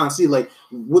I'm trying to see. Like,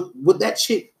 would that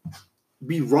chick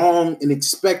be wrong in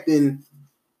expecting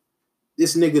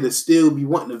this nigga to still be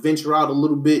wanting to venture out a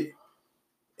little bit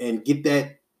and get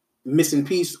that missing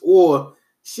piece, or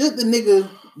should the nigga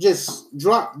just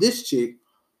drop this chick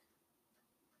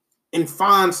and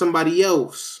find somebody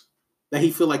else that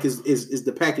he feel like is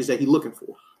the package that he looking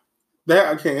for? That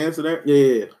I can't answer that.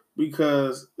 Yeah,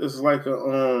 because it's like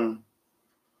a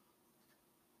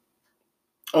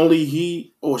only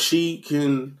he or she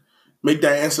can make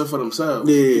that answer for themselves.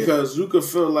 Yeah, because you could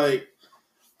feel like,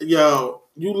 yo,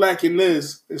 you lacking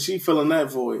this, and she filling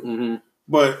that void. Mm-hmm.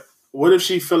 But what if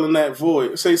she filling that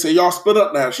void? Say y'all split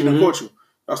up now. She done caught you.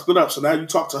 Y'all split up, so now you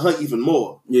talk to her even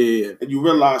more. Yeah, and you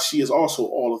realize she is also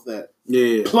all of that.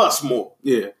 Yeah, plus more.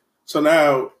 Yeah. So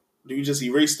now, do you just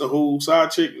erase the whole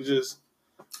side chick and just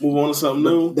move on to something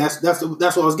new? That's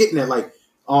what I was getting at. Like,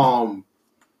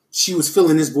 she was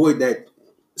filling this void that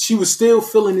she was still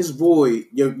filling this void.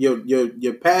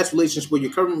 Your past relationship or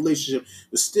your current relationship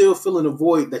was still filling a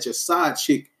void that your side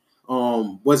chick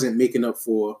wasn't making up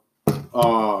for.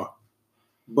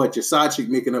 But your side chick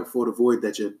making up for the void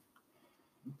that your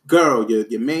girl,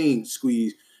 your main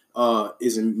squeeze,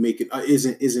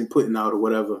 isn't putting out or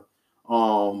whatever.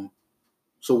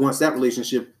 So once that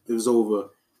relationship is over,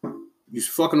 you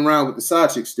fucking around with the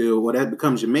side chick still, or that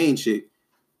becomes your main chick.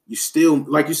 You still,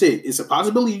 like you said, it's a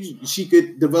possibility she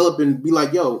could develop and be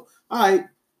like, yo, all right,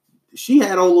 she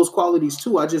had all those qualities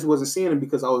too. I just wasn't seeing them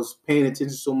because I was paying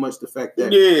attention so much to the fact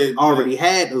that I already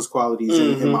had those qualities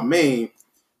in my main.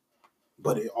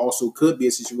 But it also could be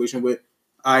a situation where,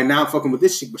 all right, now I'm fucking with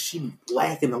this chick, but she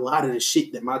lacking a lot of the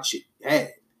shit that my chick had.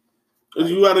 Like,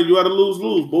 you gotta lose.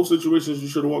 Both situations you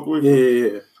should have walked away from.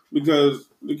 Yeah. Because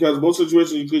both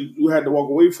situations you had to walk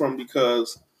away from,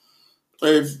 because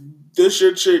if this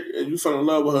your chick and you fell in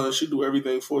love with her and she do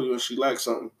everything for you and she lacks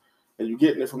something and you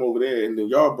getting it from over there and then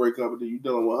y'all break up and then you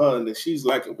dealing with her and then she's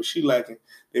lacking but she lacking,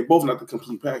 they both not the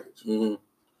complete package. Mm-hmm.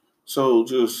 So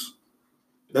just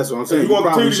that's what I'm saying. If you want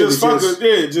to continue just fuck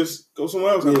her, just go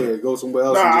somewhere else. Yeah, go somewhere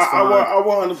else. Nah, I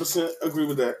 100% agree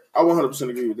with that. I 100%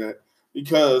 agree with that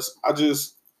because I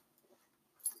just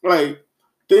like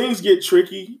things get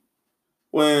tricky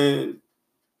when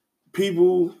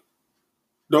people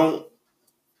don't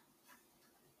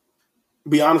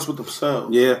be honest with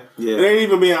themselves. Yeah. It ain't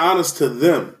even being honest to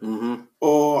them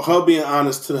or her being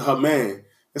honest to her man.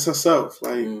 It's herself.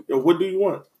 Like, yo, what do you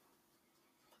want?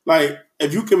 Like,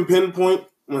 if you can pinpoint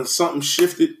when something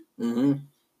shifted, you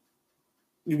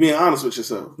being honest with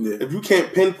yourself. Yeah. If you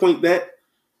can't pinpoint that,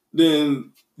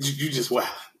 then you just wild.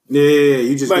 Yeah,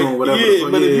 you just doing whatever. Yeah,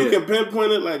 but if you can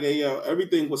pinpoint it, like, hey, yo,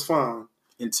 everything was fine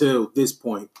until this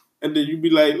point. And then you be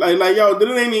like, yo, then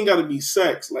it ain't even got to be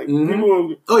sex. Like,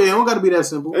 people, it don't got to be that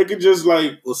simple. It could just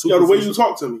like, yo, the way you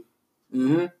talk to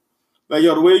me. Like,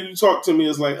 yo, the way you talk to me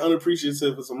is like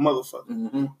unappreciative as a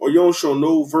motherfucker. Or you don't show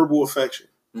no verbal affection.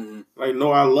 Like,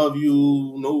 no, I love you.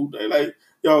 No, like,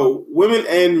 yo, women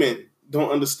and men don't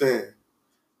understand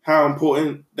how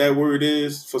important that word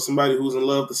is for somebody who's in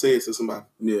love to say it to somebody.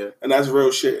 Yeah. And that's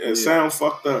real shit. It sounds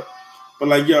fucked up. But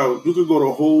like, yo, you could go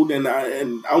the whole day, and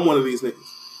I'm one of these niggas.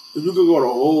 You could go the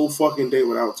whole fucking day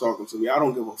without talking to me. I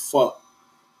don't give a fuck.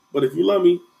 But if you love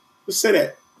me, just say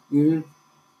that.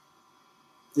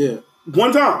 Yeah.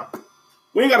 One time.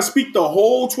 We ain't got to speak the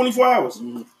whole 24 hours.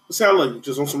 Let's say I love you,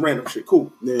 just on some random shit.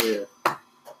 Cool. Yeah.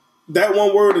 That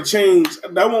one word to change,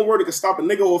 that one word that can stop a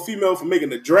nigga or a female from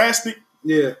making a drastic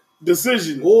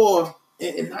decision. Or,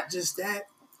 and not just that,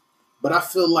 but I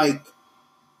feel like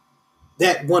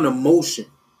that one emotion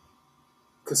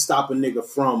could stop a nigga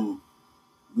from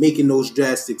making those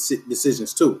drastic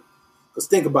decisions too. Because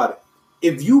think about it.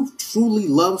 If you truly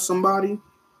love somebody,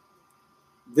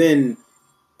 then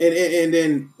and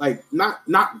then like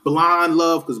not blind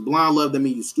love, because blind love that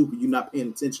means you're stupid, you're not paying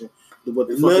attention to what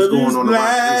the fuck is going on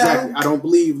around. Exactly. I don't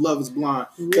believe love is blind,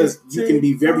 because you can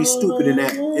be very stupid in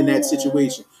that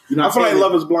situation. I feel like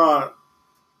love is blind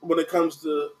when it comes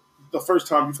to the first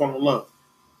time you fall in love.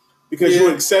 Because you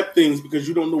accept things because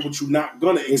you don't know what you're not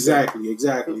gonna accept.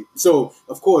 Exactly. So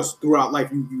of course, throughout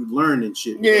life, you learn and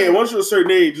shit. Yeah, once you're a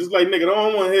certain age, it's like, nigga, I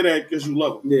don't want to hear that because you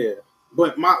love them. Yeah,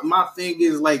 but my thing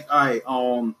is like, all right,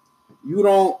 you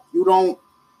don't.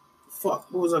 Fuck,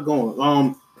 what was I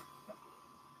going?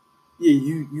 Yeah,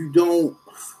 you don't.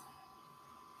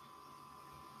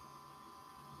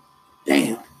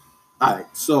 Damn. All right,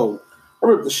 so I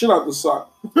ripped the shit out the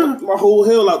sock. My whole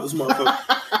heel out this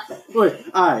motherfucker. wait,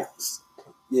 all right,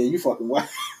 yeah, you fucking wild.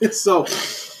 So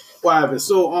what happened?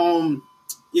 So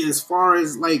yeah, as far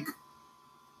as like,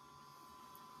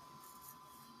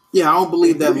 yeah, I don't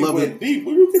believe that love. Went deep.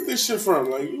 Where you get this shit from?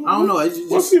 Like, I don't know.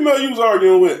 What female you was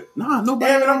arguing with? Nah,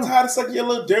 nobody. Damn it, I'm tired of sucking your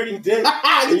little dirty dick.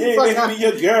 And you ain't making me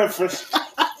your girlfriend.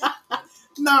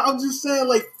 Nah, I'm just saying,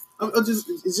 like,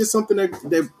 it's just something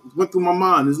that went through my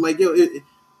mind. It's like, yo,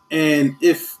 and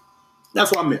if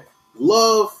that's what I meant,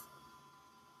 love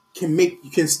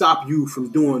can stop you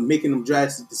from making them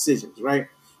drastic decisions, right?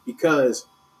 Because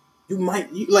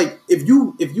if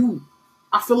you,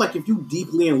 I feel like if you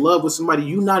deeply in love with somebody,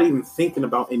 you're not even thinking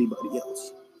about anybody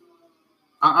else.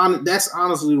 That's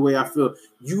honestly the way I feel.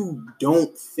 You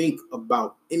don't think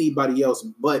about anybody else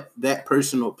but that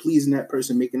person or pleasing that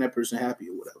person, making that person happy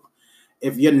or whatever.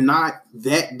 If you're not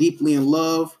that deeply in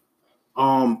love,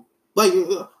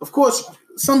 of course,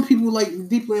 some people like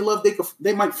deeply in love,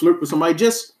 they might flirt with somebody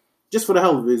just for the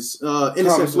hell of it.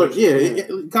 Innocent flirt, yeah,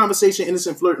 conversation,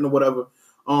 innocent flirting or whatever.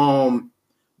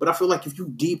 But I feel like if you're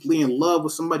deeply in love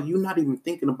with somebody, you're not even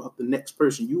thinking about the next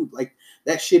person. You like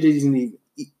that shit isn't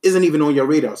even on your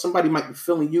radar. Somebody might be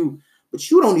feeling you,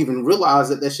 but you don't even realize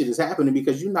that shit is happening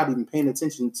because you're not even paying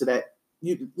attention to that.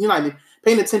 You're not even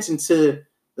paying attention to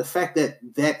the fact that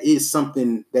is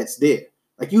something that's there.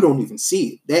 Like you don't even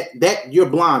see it. That you're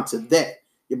blind to that.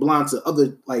 You're blind to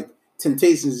other like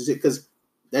temptations and shit because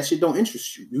that shit don't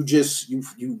interest you. You just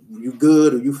you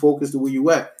good or you focused where you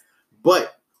at.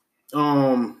 But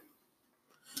I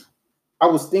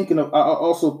was thinking of. I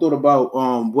also thought about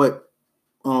what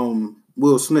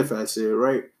Will Smith had said,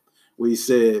 right? Where he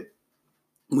said,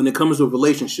 when it comes to a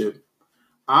relationship,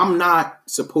 I'm not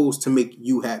supposed to make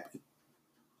you happy.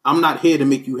 I'm not here to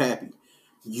make you happy.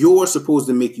 You're supposed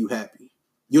to make you happy.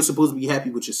 You're supposed to be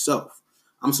happy with yourself.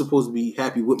 I'm supposed to be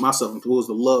happy with myself. I'm supposed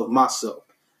to love myself.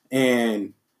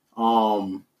 And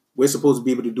we're supposed to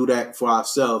be able to do that for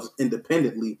ourselves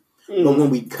independently. Mm. But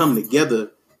when we come together,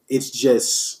 it's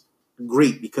just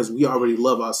great because we already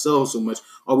love ourselves so much.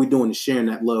 All we're doing is sharing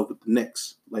that love with the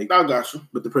next. Like, I got you.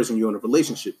 With the person you're in a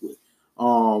relationship with.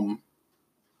 Like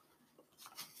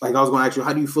I was going to ask you,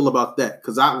 how do you feel about that?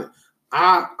 Because I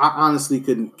honestly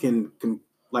can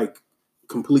like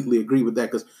completely agree with that.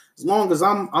 Because as long as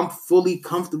I'm fully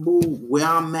comfortable where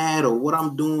I'm at or what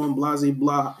I'm doing, blah, blah,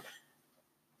 blah,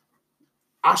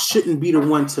 I shouldn't be the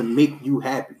one to make you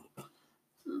happy.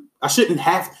 I shouldn't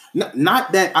have,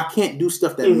 not that I can't do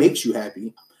stuff that makes you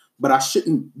happy, but I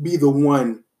shouldn't be the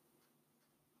one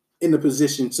in the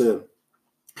position to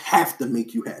have to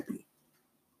make you happy.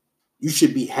 You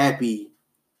should be happy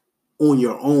on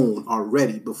your own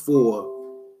already before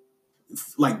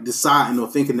like deciding or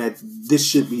thinking that this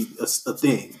should be a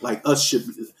thing. Like us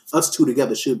two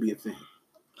together should be a thing.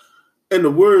 In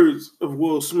the words of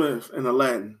Will Smith in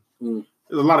Aladdin, there's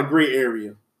a lot of gray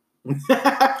area.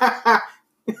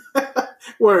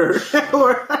 Word.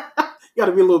 Got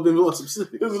to be a little bit more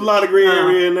specific. There's a lot of gray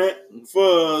area in that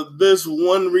for this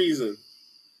one reason.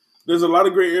 There's a lot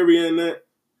of gray area in that.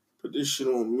 Put this shit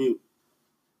on mute.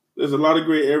 There's a lot of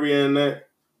gray area in that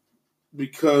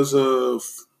because of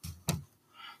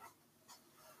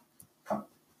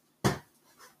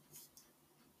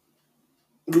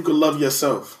you can love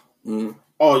yourself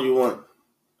all you want,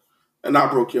 and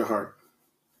I broke your heart.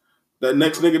 That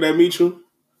next nigga that meet you,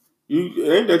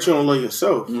 it ain't that you don't love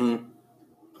yourself.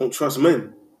 Don't trust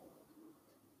men.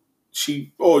 You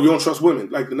don't trust women.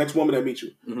 Like the next woman that meets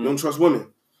you, you don't trust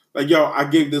women. Like, yo, I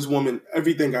gave this woman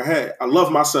everything I had. I love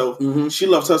myself. She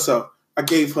loves herself. I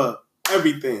gave her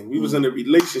everything. We was in a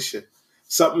relationship.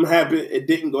 Something happened. It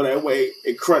didn't go that way.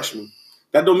 It crushed me.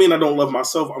 That don't mean I don't love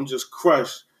myself. I'm just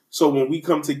crushed. So when we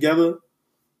come together,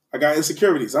 I got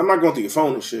insecurities. I'm not going through your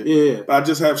phone and shit. Yeah. But I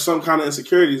just have some kind of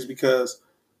insecurities because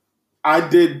I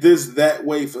did this that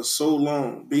way for so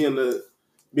long, being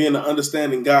an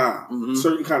understanding guy,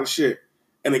 certain kind of shit.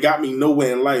 And it got me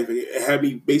nowhere in life. It had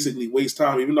me basically waste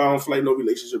time, even though I don't feel like no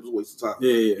relationship is a waste of time.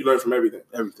 Yeah. You learn from everything.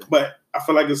 But I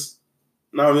feel like it's,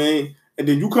 you know what I mean? And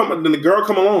then then the girl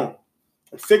come along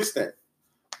and fix that.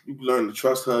 You learn to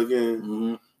trust her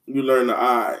again. You learn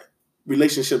to,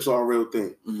 relationships are a real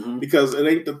thing. Because it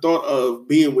ain't the thought of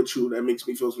being with you that makes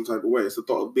me feel some type of way. It's the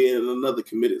thought of being in another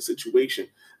committed situation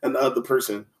and the other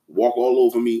person walk all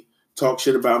over me, talk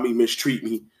shit about me, mistreat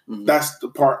me. That's the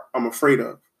part I'm afraid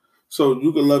of. So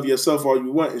you can love yourself all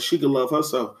you want and she can love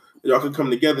herself. Y'all can come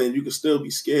together and you can still be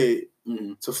scared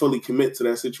to fully commit to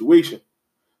that situation.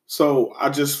 So I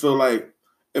just feel like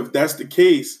if that's the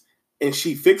case and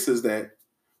she fixes that,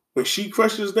 when she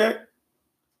crushes that,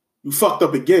 you fucked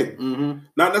up again. Mm-hmm.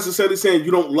 Not necessarily saying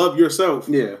you don't love yourself.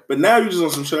 Yeah. But now you just on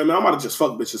some shit. I mean, I'm about to just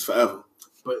fuck bitches forever.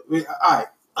 But I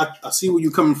see where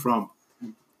you're coming from.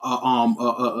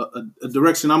 A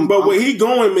direction But where he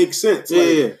going makes sense. Like,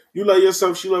 Yeah. You love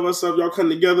yourself, she love herself. Y'all come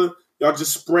together. Y'all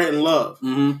just spreading love.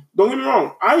 Mm-hmm. Don't get me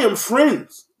wrong. I am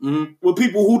friends Mm-hmm. with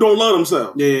people who don't love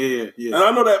themselves. Yeah. And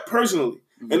I know that personally.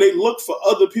 Mm-hmm. And they look for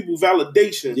other people's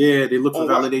validation. Yeah, they look for Oh,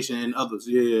 validation in others.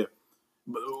 Yeah.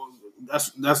 But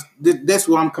that's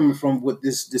where I'm coming from with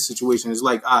this situation. It's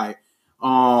like,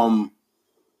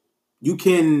 you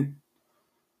can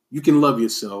love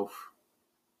yourself.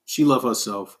 She love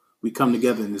herself. We come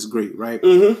together and it's great, right?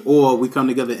 Mm-hmm. Or we come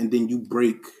together and then you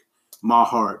break my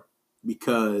heart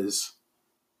because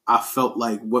I felt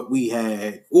like what we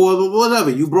had, or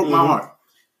whatever, you broke my heart.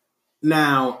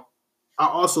 Now, I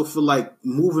also feel like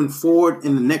moving forward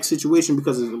in the next situation,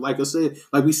 because like I said,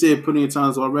 like we said plenty of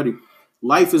times already,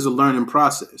 life is a learning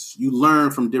process. You learn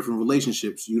from different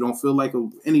relationships. You don't feel like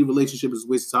any relationship is a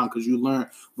waste of time because you learn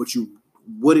what you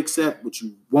would accept, what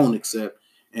you won't accept.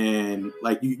 And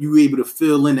like you able to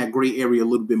fill in that gray area a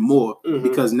little bit more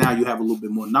because now you have a little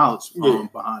bit more knowledge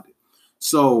behind it.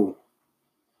 So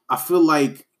I feel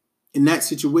like in that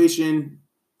situation,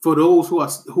 for those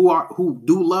who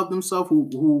do love themselves,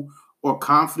 who are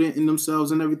confident in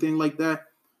themselves and everything like that,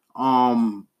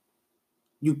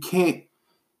 you can't.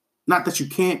 Not that you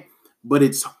can't, but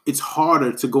it's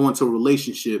harder to go into a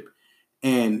relationship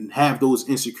and have those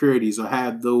insecurities or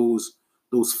have those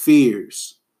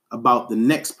fears about the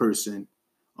next person,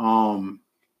 knowing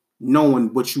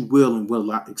what you will and will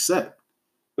not accept.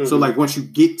 Mm-hmm. So like once you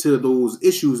get to those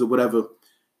issues or whatever,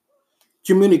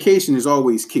 communication is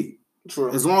always key.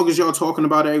 True. As long as y'all talking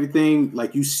about everything,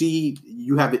 like you see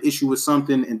you have an issue with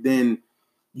something and then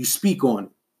you speak on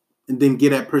it and then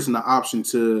get that person the option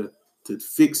to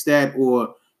fix that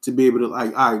or to be able to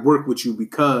I work with you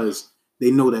because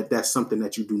they know that that's something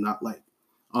that you do not like.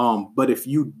 But if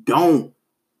you don't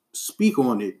speak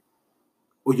on it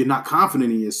or you're not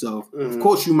confident in yourself, of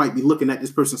course you might be looking at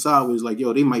this person sideways like,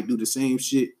 yo, they might do the same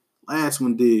shit last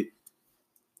one did.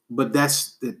 But that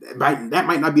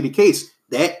might not be the case.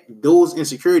 That those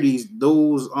insecurities,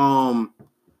 those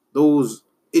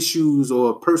issues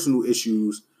or personal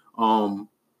issues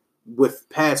with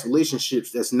past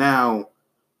relationships that's now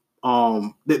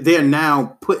that they're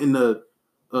now putting a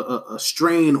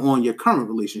strain on your current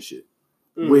relationship,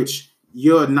 which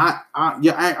you're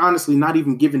honestly not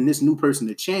even giving this new person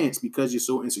a chance because you're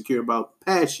so insecure about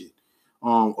past shit,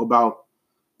 about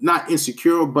not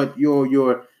insecure, but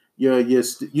you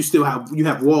still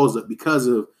have walls up because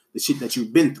of the shit that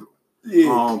you've been through.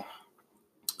 Yeah.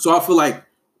 So I feel like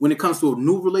when it comes to a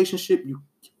new relationship,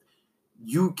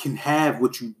 you can have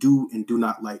what you do and do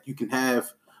not like. You can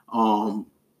have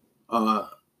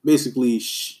basically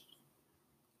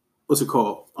what's it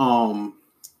called?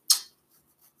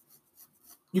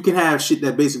 You can have shit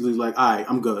that basically is like, all right,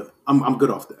 I'm good. I'm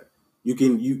good off that. You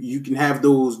can have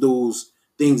those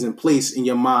things in place in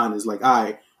your mind. Is like, all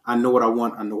right, I know what I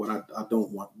want. I know what I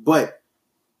don't want. But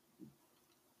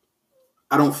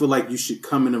I don't feel like you should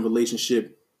come in a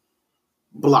relationship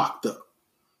blocked up.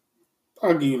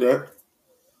 I'll give you that.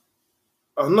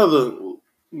 Another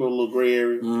little gray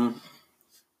area. Mm-hmm.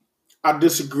 I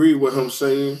disagree with him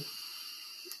saying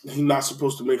he's not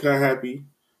supposed to make her happy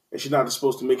and she's not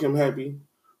supposed to make him happy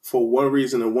for one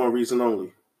reason and one reason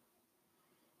only.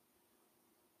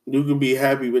 You can be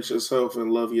happy with yourself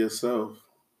and love yourself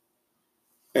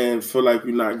and feel like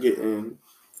you're not getting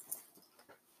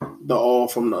the all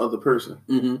from the other person.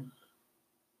 Mm-hmm.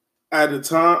 At the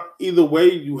time, either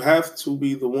way, you have to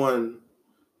be the one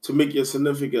to make your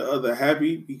significant other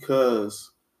happy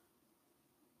because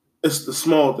it's the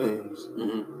small things.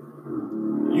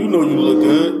 Mm-hmm. You know you look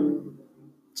good.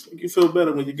 It's make you feel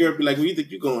better when your girl be like, where you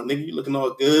think you going, nigga? You looking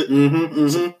all good. Mm-hmm.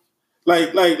 Mm-hmm.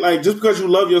 Like, just because you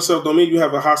love yourself don't mean you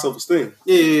have a high self-esteem.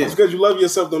 Yeah. Just because you love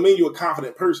yourself don't mean you're a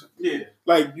confident person. Yeah.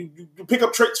 Like, you pick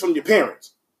up traits from your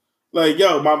parents. Like,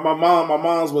 yo, my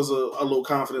mom's was a low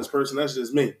confidence person. That's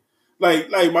just me. Like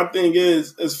my thing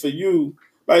is for you,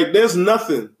 like, there's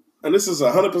nothing, and this is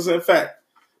 100% fact,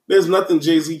 there's nothing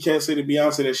Jay-Z can't say to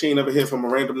Beyonce that she ain't never heard from a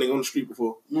random nigga on the street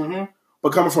before. Mm-hmm.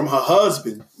 But coming from her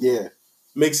husband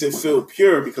makes it feel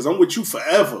pure because I'm with you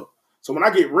forever. So when I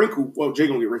get wrinkled, well, Jay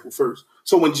gonna get wrinkled first.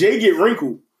 So when Jay get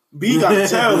wrinkled, B got to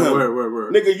tell him,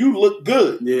 word. Nigga, you look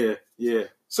good. Yeah.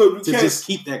 So you to can't just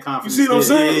keep that confidence. You see what I'm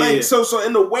saying? Yeah. Like, so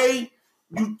in the way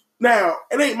now,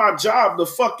 it ain't my job to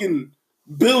fucking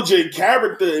build your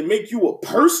character and make you a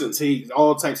person. Take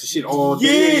all types of shit all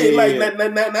day. Yeah.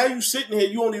 Now you sitting here,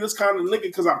 you only this kind of nigga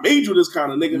because I made you this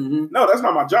kind of nigga. Mm-hmm. No, that's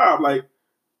not my job. Like,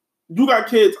 You got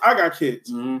kids, I got kids.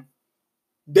 Mm-hmm.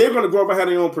 They're going to grow up and have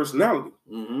their own personality.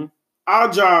 Mm-hmm.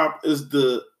 Our job is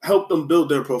to help them build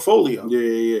their portfolio.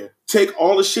 Yeah. Take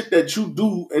all the shit that you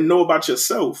do and know about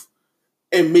yourself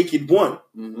and make it one.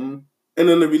 Mm-hmm. And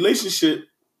in a relationship,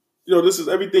 this is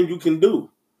everything you can do.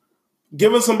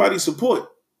 Giving somebody support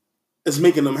is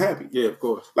making them happy. Yeah, of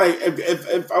course. Like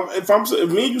if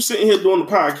me and you sitting here doing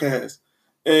the podcast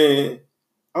and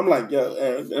I'm like,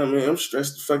 I'm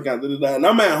stressed the fuck out, and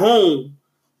I'm at home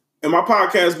and my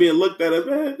podcast being looked at as,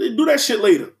 man, they do that shit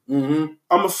later. Mm-hmm.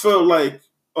 I'm gonna feel like,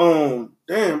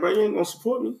 damn, bro, you ain't gonna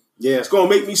support me. Yeah, it's gonna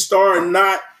make me start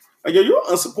not like, you're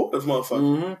an unsupportive motherfucker.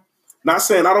 Mm-hmm. Not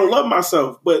saying I don't love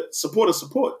myself, but support is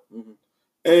support. Mm-hmm.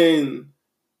 And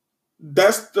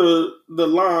that's the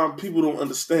line people don't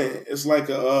understand. It's like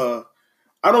I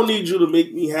don't need you to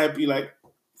make me happy. Like,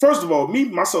 first of all, me,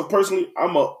 myself personally,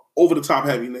 I'm a over the top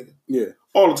happy nigga. Yeah.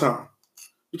 All the time.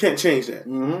 You can't change that.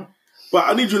 Mm-hmm. But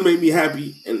I need you to make me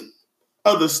happy in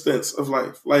other stints of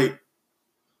life. Like,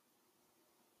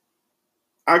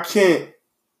 I can't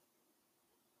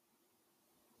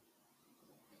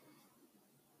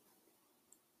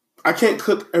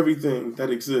cook everything that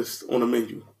exists on a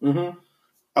menu. Mm-hmm.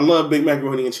 I love Big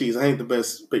Macaroni and cheese. I ain't the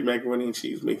best Big Macaroni and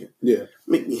cheese maker. Yeah.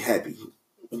 Make me happy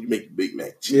when you make Big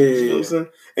Mac cheese. Yeah. You know what I'm saying?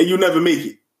 And you never make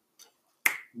it.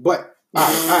 But, all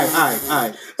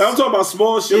right. I'm talking about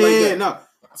small shit like that. Yeah, no.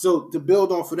 So, to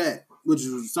build off of that, which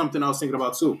is something I was thinking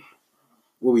about too,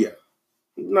 where we at?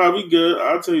 Nah, we good.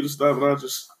 I'll tell you the stuff, but I'll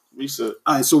just reset.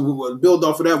 All right, so we'll build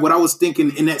off of that. What I was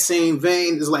thinking in that same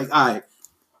vein is like, all right,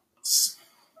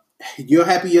 you're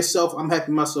happy yourself, I'm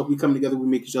happy myself, we come together, we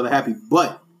make each other happy.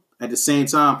 But at the same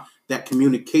time, that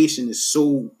communication is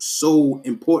so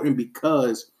important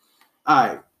because, all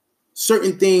right,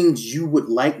 certain things you would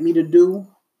like me to do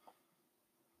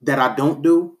that I don't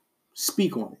do,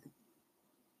 speak on it.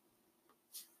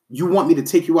 You want me to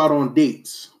take you out on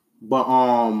dates, but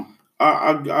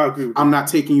I agree with that. I'm not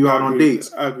taking you out on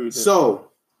dates. I agree with that.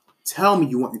 So tell me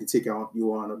you want me to take you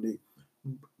on a date.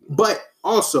 But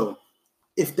also,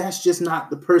 if that's just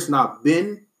not the person I've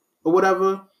been or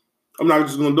whatever, I'm not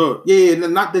just gonna do it. Yeah,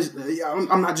 not this.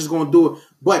 I'm not just gonna do it.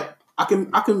 But I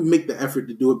can make the effort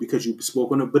to do it because you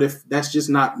spoke on it. But if that's just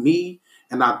not me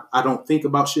and I don't think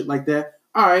about shit like that,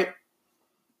 all right,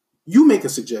 you make a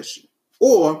suggestion.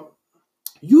 Or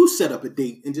you set up a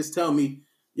date and just tell me,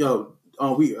 yo, I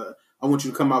want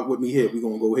you to come out with me here. We're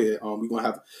gonna go here. We're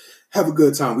gonna have a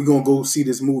good time. We're gonna go see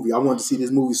this movie. I wanted to see this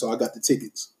movie, so I got the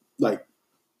tickets. Like,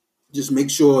 just make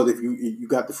sure that if you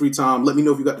got the free time, let me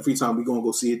know if you got the free time. We're gonna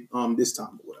go see it this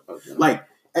time or whatever. Okay. Like,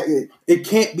 it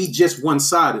can't be just one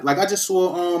sided. Like, I just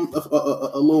saw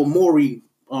a little Maury.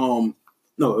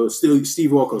 No, it was still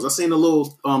Steve Walker's. I seen a little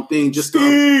thing just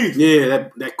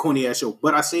that corny ass show.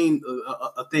 But I seen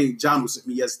a thing John was sent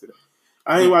me yesterday.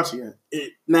 I ain't watching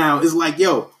it. Now it's like,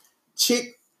 yo,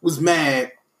 chick was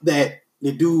mad that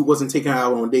the dude wasn't taking her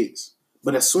out on dates.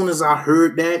 But as soon as I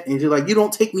heard that, and you're like, you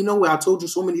don't take me nowhere. I told you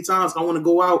so many times I want to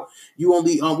go out. You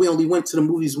only we only went to the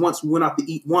movies once. We went out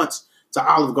to eat once to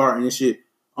Olive Garden and shit.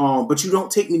 But you don't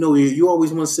take me nowhere. You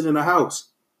always want to sit in the house.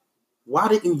 Why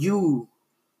didn't you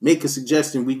make a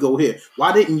suggestion we go here?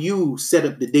 Why didn't you set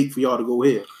up the date for y'all to go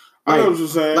here? Like, I know what you're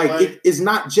saying. Like it's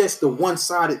not just the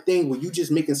one-sided thing where you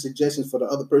just making suggestions for the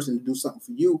other person to do something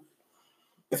for you.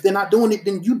 If they're not doing it,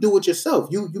 then you do it yourself.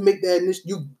 You make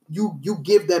that you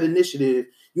give that initiative,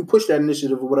 you push that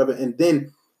initiative or whatever, and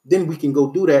then we can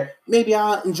go do that. Maybe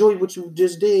I'll enjoy what you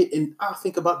just did, and I'll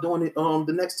think about doing it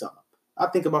the next time. I'll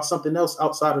think about something else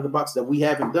outside of the box that we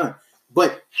haven't done.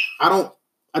 But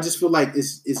I just feel like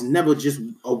it's never just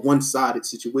a one-sided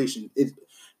situation.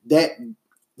 That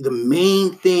the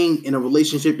main thing in a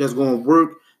relationship that's going to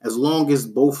work, as long as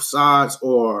both sides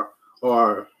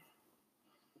are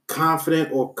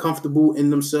confident or comfortable in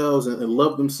themselves and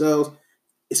love themselves,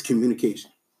 is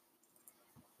communication.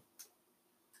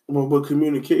 Well, but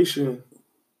communication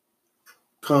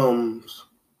comes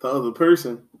the other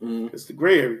person. Mm-hmm. It's the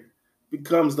gray area.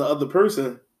 Becomes the other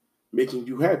person making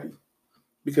you happy.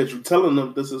 Because you're telling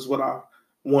them this is what I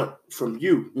want from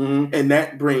you. Mm-hmm. And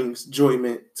that brings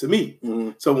enjoyment to me.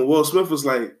 Mm-hmm. So when Will Smith was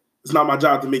like, it's not my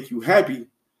job to make you happy,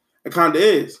 it kind of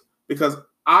is. Because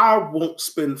I won't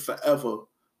spend forever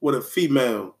with a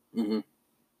female mm-hmm.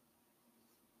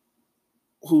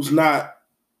 who's not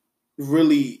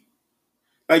really...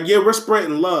 Like, yeah, we're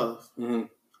spreading love. Mm-hmm.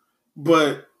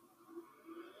 But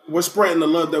we're spreading the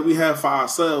love that we have for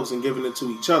ourselves and giving it to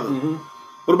each other. Mm-hmm.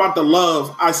 What about the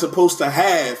love I'm supposed to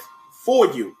have for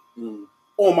you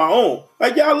on my own?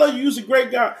 Like, yeah, I love you. You're a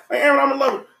great guy. Like, Aaron, I'm in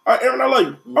love with you. all right, Aaron, I love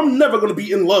you. I'm never gonna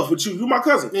be in love with you. You're my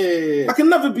cousin. Yeah. I can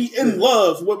never be in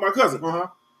love with my cousin.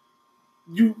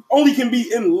 You only can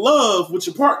be in love with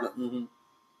your partner.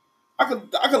 I can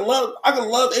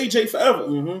love AJ forever.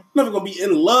 Never gonna be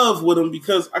in love with him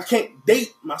because I can't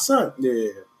date my son.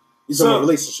 Yeah. He's on a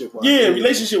relationship wise. Yeah,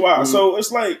 relationship wise. So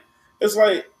it's like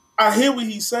I hear what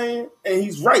he's saying and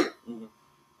he's right.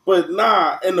 But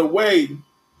nah, in a way,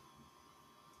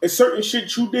 it's certain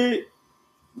shit you did.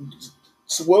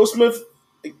 Will Smith,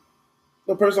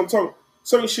 the person I'm talking,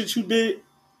 certain shit you did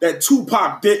that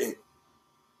Tupac didn't.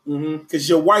 Because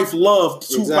your wife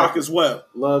loved Tupac as well.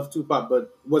 Loved Tupac,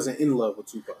 but wasn't in love with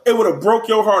Tupac. It would have broke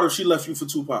your heart if she left you for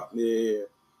Tupac. Yeah.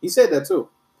 He said that too.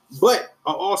 But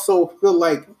I also feel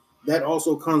like that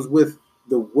also comes with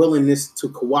the willingness to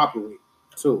cooperate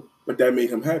too. But that made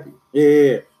him happy.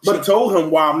 Yeah. But he told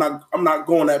him why I'm not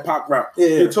going that Pac route. Yeah.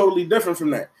 They're totally different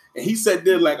from that. And he said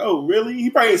they're like, oh, really? He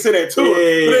probably didn't say that to her. But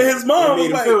then his mom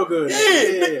was like, feel good.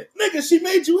 Nigga, she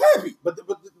made you happy. But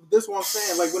this is what I'm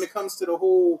saying. Like when it comes to the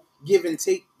whole give and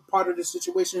take part of the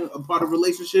situation, a part of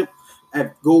relationship,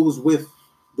 that goes with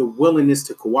the willingness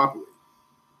to cooperate.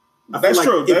 That's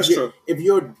true. If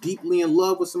you're deeply in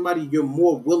love with somebody, you're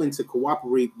more willing to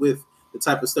cooperate with the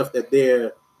type of stuff that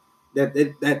they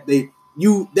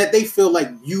feel like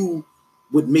you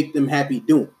would make them happy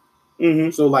doing.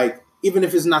 So like, even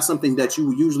if it's not something that you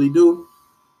would usually do,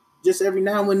 just every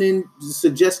now and then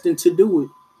suggesting to do it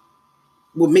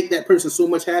will make that person so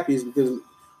much happier because,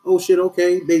 oh shit,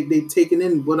 okay, they taken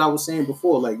in what I was saying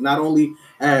before. Like not only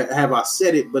have I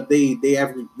said it, but they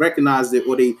have recognized it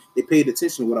or they paid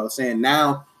attention to what I was saying.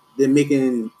 Now they're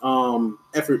making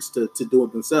efforts to do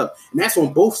it themselves. And that's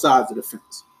on both sides of the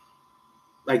fence.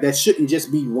 Like that shouldn't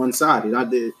just be one-sided.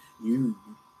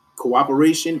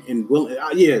 Cooperation and will.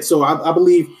 So I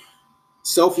believe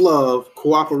self-love,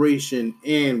 cooperation,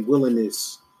 and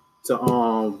willingness to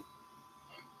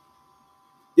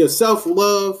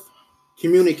self-love,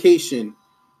 communication,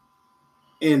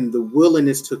 and the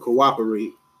willingness to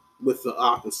cooperate with the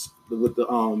opposite, with the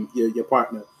your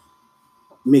partner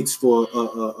makes for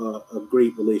a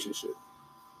great relationship.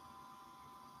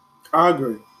 I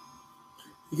agree.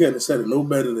 You couldn't have said it no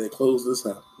better than close this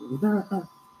out.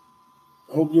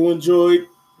 I hope you enjoyed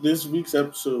this week's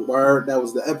episode. Word, that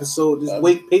was the episode this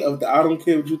week of the I Don't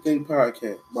Care What You Think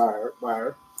podcast.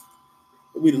 Word.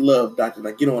 We'd love, Doctor.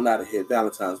 Now get on out of here.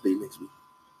 Valentine's Day next week.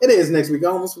 It is next week. I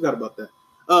almost forgot about that.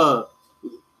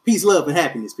 Peace, love, and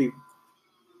happiness, people.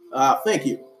 Thank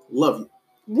you. Love you.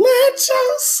 Let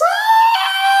your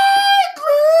side grow.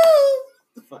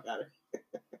 Get the fuck out of here.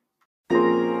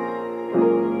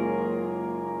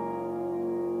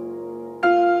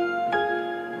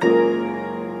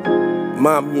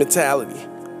 Mamba mentality.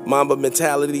 Mamba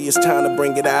mentality. It's time to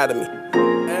bring it out of me.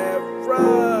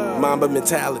 Mamba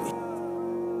mentality.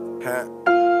 Huh?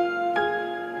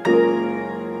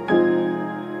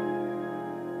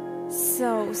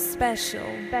 So special.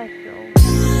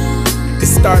 It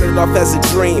started off as a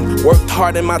dream. Worked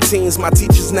hard in my teens. My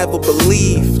teachers never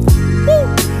believed.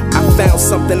 I found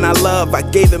something I love. I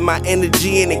gave it my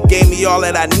energy and it gave me all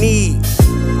that I need.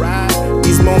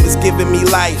 These moments giving me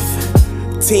life.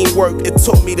 Teamwork, it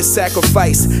taught me to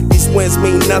sacrifice. These wins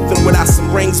mean nothing without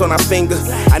some rings on our fingers.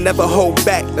 I never hold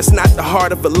back, that's not the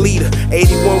heart of a leader.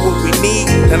 81 what we need,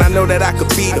 then I know that I could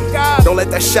beat them. Don't let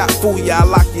that shot fool you, I'll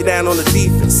lock you down on the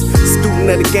defense.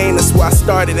 Student of the game, that's where I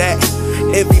started at.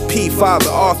 MVP, father,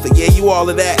 author, yeah, you all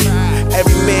of that.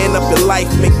 Every man up in life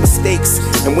make mistakes,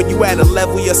 and when you at a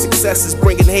level your success is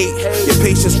bringing hate. Your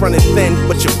patience running thin,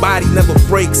 but your body never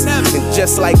breaks. And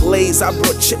just like Lay's, I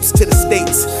brought chips to the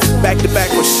States. Back to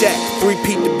back with Shaq,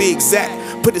 3-peat to be exact.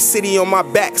 Put the city on my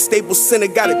back, Staples Center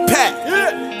got it packed.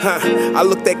 I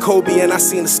looked at Kobe and I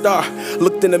seen a star.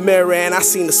 Looked in the mirror and I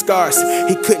seen the scars.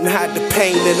 He couldn't hide the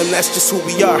pain in him, that's just who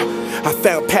we are. I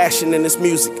found passion in this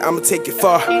music, I'ma take it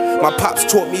far. My pops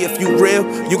taught me if you real,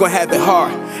 you gon' have it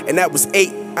hard. And that was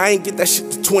 8, I ain't get that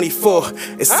shit to 24.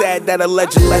 It's sad that a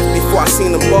legend left before I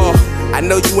seen them all. I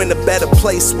know you in a better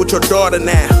place with your daughter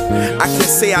now. I can't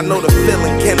say I know the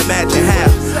feeling, can't imagine how.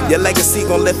 Your legacy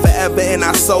gon' live forever in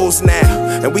our souls now.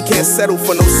 And we can't settle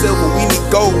for no silver, we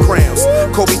need gold crowns.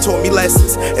 Kobe taught me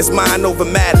lessons, it's mind over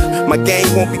matter. My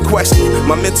game won't be questioned,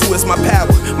 my mental is my power.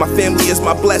 My family is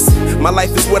my blessing, my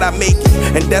life is what I make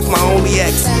it, and death my only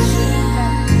exit.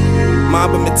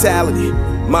 Mamba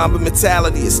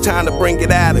mentality, it's time to bring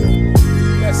it out of me.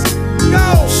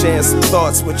 Go. Sharing some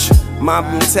thoughts with you.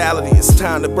 Mamba mentality, it's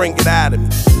time to bring it out of me.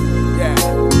 Yeah.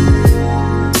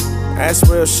 That's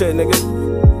real shit, nigga.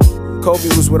 Kobe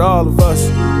was with all of us.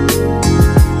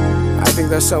 I think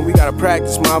that's something we gotta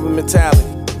practice, Mamba mentality.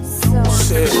 So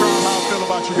shit. How I feel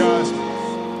about about you guys.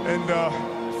 And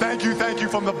thank you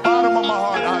from the bottom of my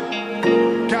heart.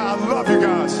 God, I love you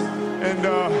guys. And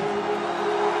I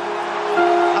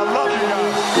love you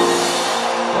guys.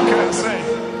 What can I say?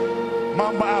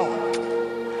 Mamba out.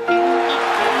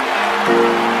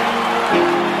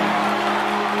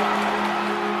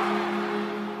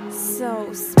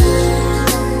 So special.